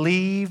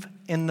believe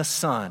in the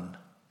Son,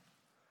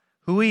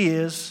 who He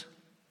is,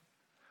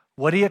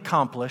 what He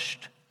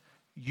accomplished,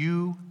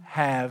 you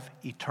have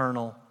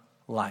eternal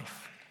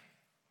life.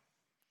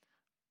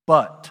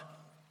 But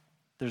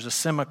there's a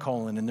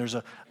semicolon and there's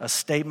a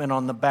statement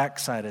on the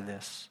backside of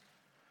this.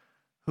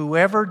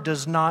 Whoever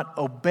does not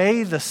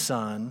obey the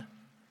Son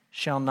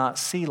shall not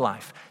see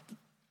life.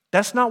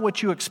 That's not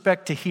what you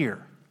expect to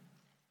hear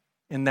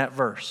in that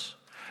verse.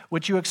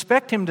 What you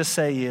expect Him to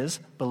say is,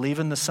 believe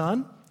in the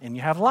Son and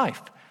you have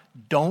life.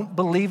 Don't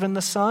believe in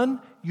the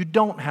Son, you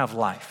don't have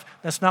life.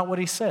 That's not what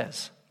he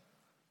says.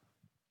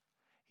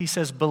 He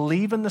says,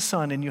 believe in the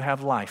Son and you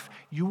have life.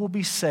 You will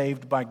be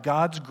saved by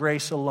God's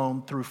grace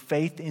alone through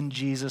faith in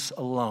Jesus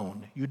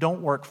alone. You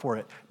don't work for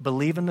it.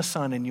 Believe in the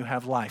Son and you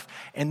have life.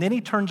 And then he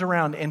turns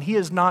around and he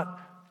is not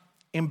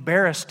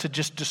embarrassed to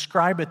just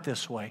describe it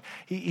this way.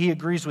 He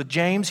agrees with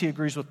James, he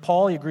agrees with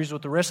Paul, he agrees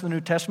with the rest of the New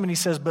Testament. He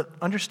says, but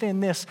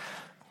understand this,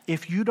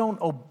 if you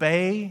don't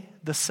obey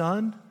the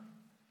Son,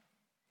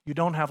 you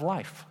don't have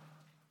life.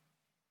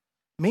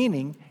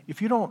 Meaning,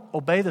 if you don't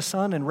obey the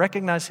Son and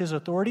recognize his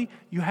authority,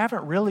 you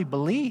haven't really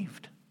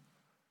believed.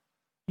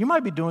 You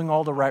might be doing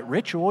all the right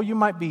ritual. You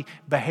might be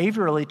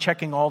behaviorally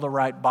checking all the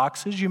right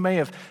boxes. You may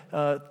have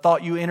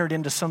thought you entered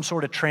into some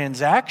sort of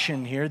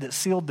transaction here that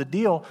sealed the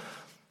deal.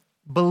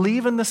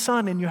 Believe in the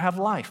Son and you have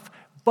life.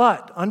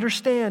 But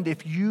understand,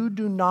 if you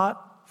do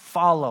not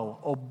follow,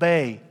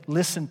 obey,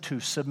 listen to,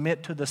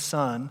 submit to the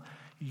Son,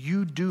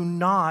 you do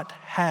not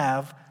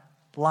have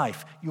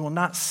life. You will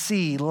not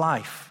see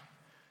life.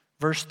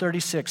 Verse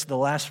 36, the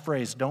last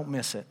phrase, don't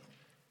miss it.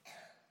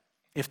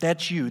 If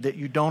that's you, that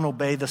you don't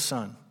obey the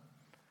Son,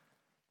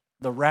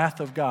 the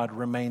wrath of God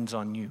remains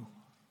on you.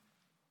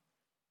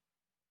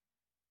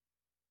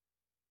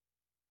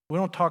 We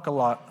don't talk a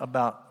lot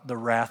about the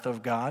wrath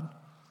of God,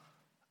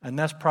 and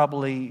that's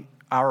probably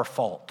our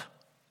fault,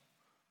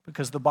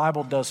 because the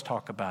Bible does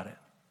talk about it.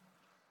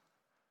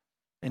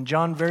 And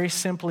John very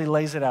simply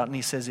lays it out, and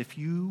he says, if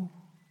you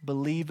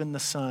believe in the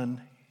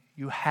Son,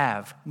 you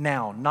have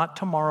now, not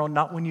tomorrow,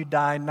 not when you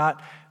die,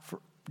 not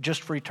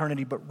just for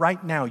eternity, but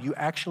right now. You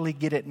actually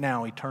get it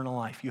now, eternal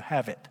life. You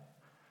have it.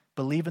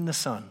 Believe in the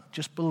Son.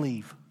 Just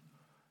believe.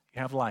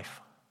 You have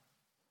life.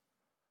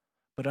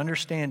 But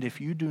understand,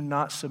 if you do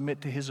not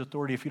submit to his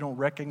authority, if you don't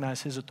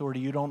recognize his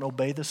authority, you don't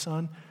obey the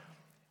Son,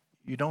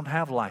 you don't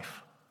have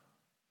life.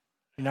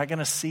 You're not going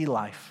to see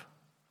life.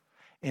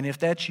 And if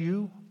that's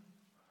you,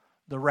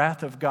 the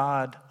wrath of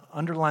God,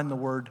 underline the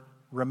word,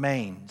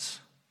 remains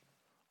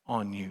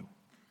on you.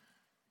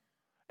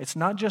 It's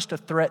not just a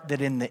threat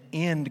that in the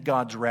end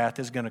God's wrath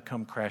is going to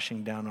come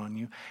crashing down on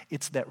you.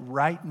 It's that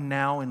right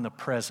now in the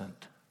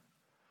present,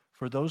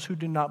 for those who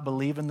do not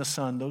believe in the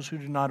Son, those who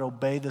do not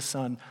obey the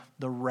Son,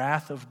 the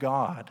wrath of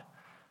God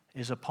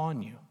is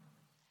upon you.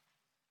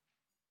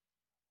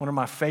 One of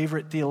my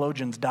favorite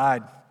theologians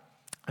died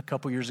a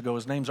couple years ago.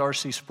 His name's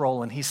R.C.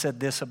 Sproul, and he said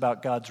this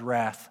about God's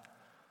wrath.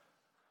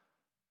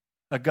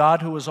 A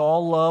God who is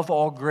all love,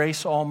 all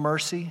grace, all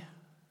mercy,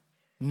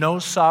 no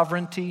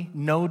sovereignty,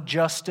 no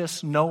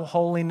justice, no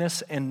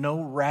holiness, and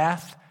no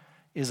wrath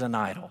is an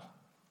idol.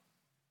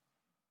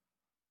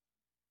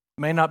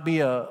 It may not be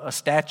a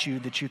statue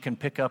that you can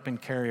pick up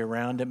and carry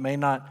around. It may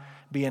not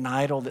be an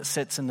idol that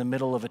sits in the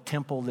middle of a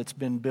temple that's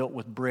been built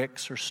with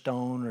bricks or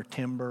stone or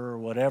timber or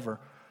whatever.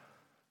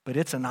 But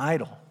it's an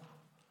idol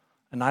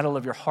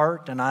of your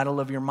heart, an idol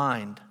of your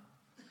mind.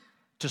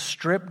 To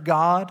strip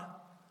God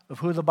of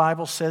who the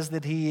Bible says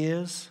that he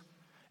is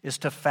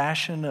to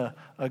fashion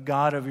a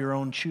God of your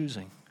own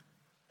choosing.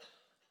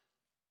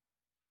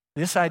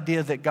 This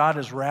idea that God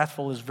is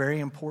wrathful is very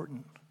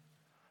important.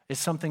 It's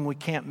something we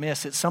can't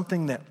miss. It's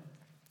something that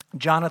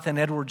Jonathan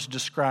Edwards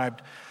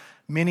described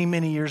many,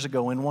 many years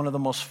ago in one of the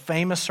most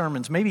famous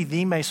sermons, maybe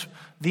the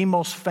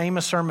most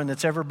famous sermon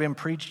that's ever been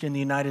preached in the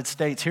United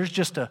States. Here's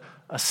just a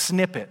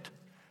snippet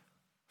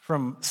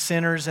from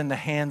Sinners in the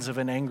Hands of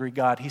an Angry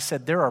God. He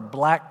said, there are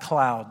black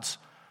clouds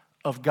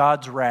of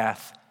God's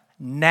wrath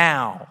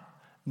now,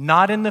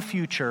 not in the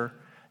future,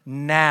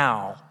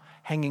 now,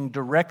 hanging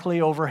directly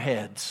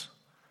overheads,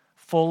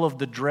 full of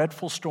the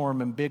dreadful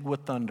storm and big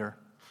with thunder.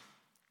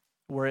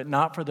 Were it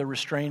not for the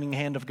restraining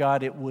hand of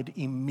God, it would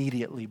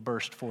immediately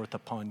burst forth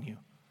upon you.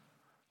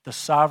 The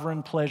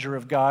sovereign pleasure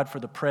of God for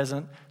the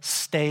present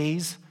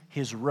stays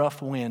his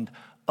rough wind.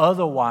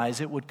 Otherwise,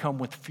 it would come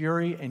with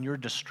fury, and your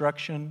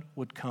destruction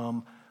would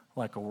come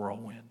like a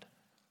whirlwind.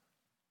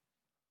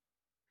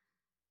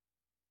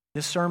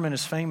 This sermon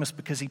is famous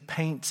because he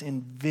paints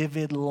in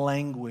vivid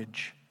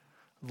language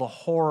the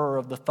horror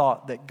of the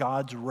thought that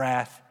God's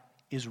wrath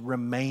is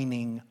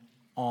remaining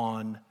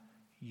on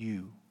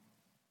you.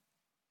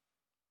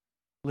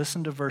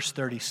 Listen to verse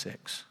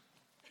 36.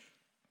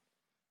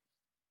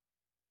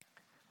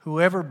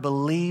 Whoever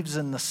believes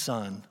in the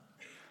Son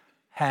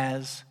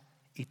has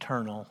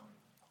eternal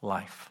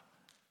life.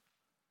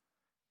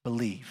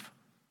 Believe.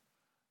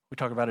 We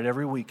talk about it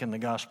every week in the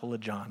Gospel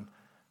of John.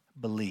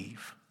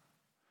 Believe.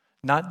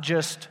 Not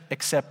just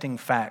accepting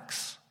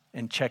facts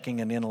and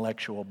checking an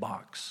intellectual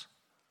box.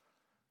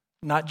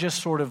 Not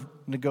just sort of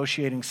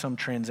negotiating some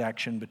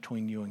transaction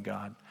between you and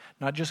God.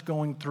 Not just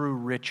going through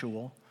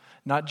ritual.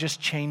 Not just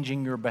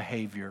changing your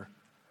behavior.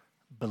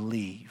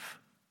 Believe.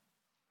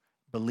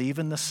 Believe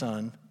in the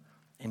Son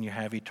and you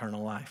have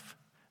eternal life.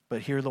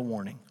 But hear the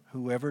warning.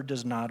 Whoever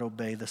does not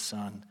obey the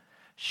Son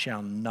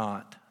shall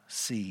not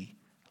see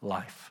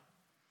life,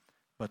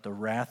 but the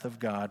wrath of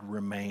God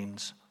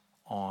remains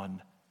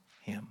on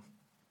him.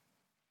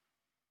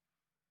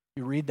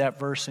 You read that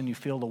verse and you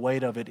feel the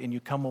weight of it, and you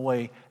come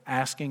away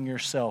asking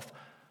yourself,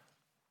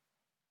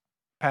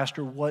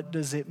 Pastor, what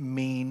does it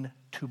mean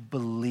to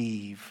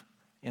believe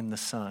in the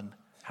Son.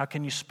 How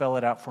can you spell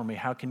it out for me?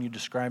 How can you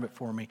describe it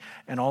for me?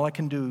 And all I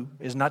can do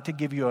is not to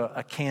give you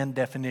a canned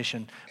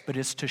definition, but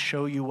it's to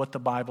show you what the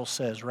Bible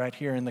says right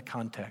here in the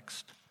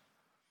context.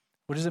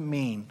 What does it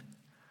mean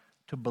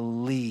to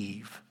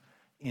believe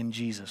in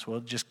Jesus?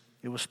 Well,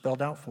 it was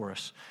spelled out for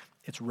us.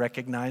 It's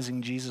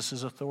recognizing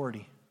Jesus'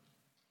 authority.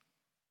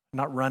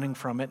 Not running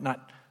from it,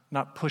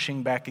 not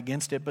pushing back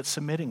against it, but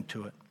submitting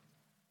to it.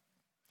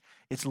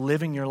 It's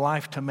living your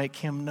life to make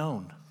Him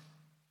known.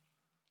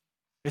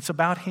 It's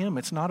about Him.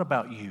 It's not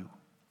about you.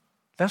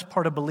 That's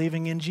part of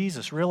believing in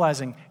Jesus,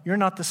 realizing you're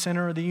not the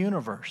center of the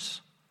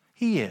universe.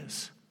 He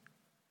is.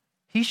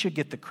 He should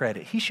get the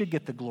credit. He should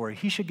get the glory.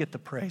 He should get the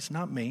praise,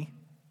 not me.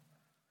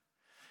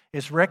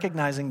 It's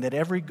recognizing that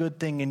every good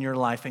thing in your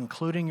life,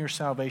 including your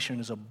salvation,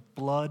 is a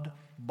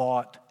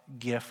blood-bought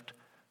gift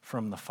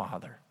from the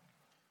Father.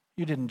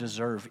 You didn't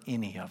deserve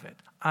any of it.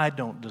 I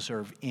don't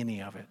deserve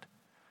any of it.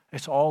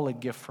 It's all a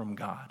gift from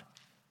God.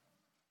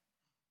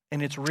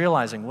 And it's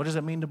realizing, what does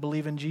it mean to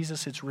believe in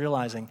Jesus? It's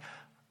realizing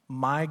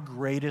my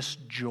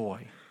greatest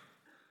joy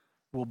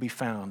will be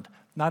found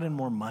not in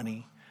more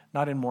money,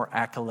 not in more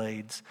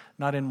accolades,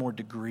 not in more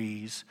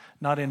degrees,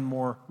 not in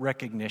more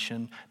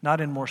recognition,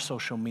 not in more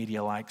social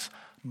media likes.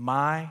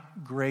 My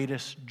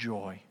greatest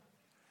joy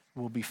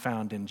will be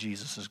found in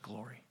Jesus'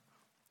 glory.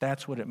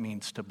 That's what it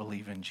means to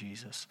believe in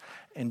Jesus.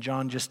 And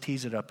John just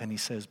tees it up and he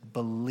says,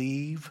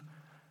 believe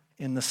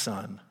in the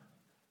Son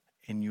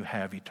and you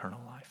have eternal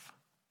life.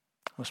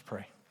 Let's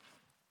pray.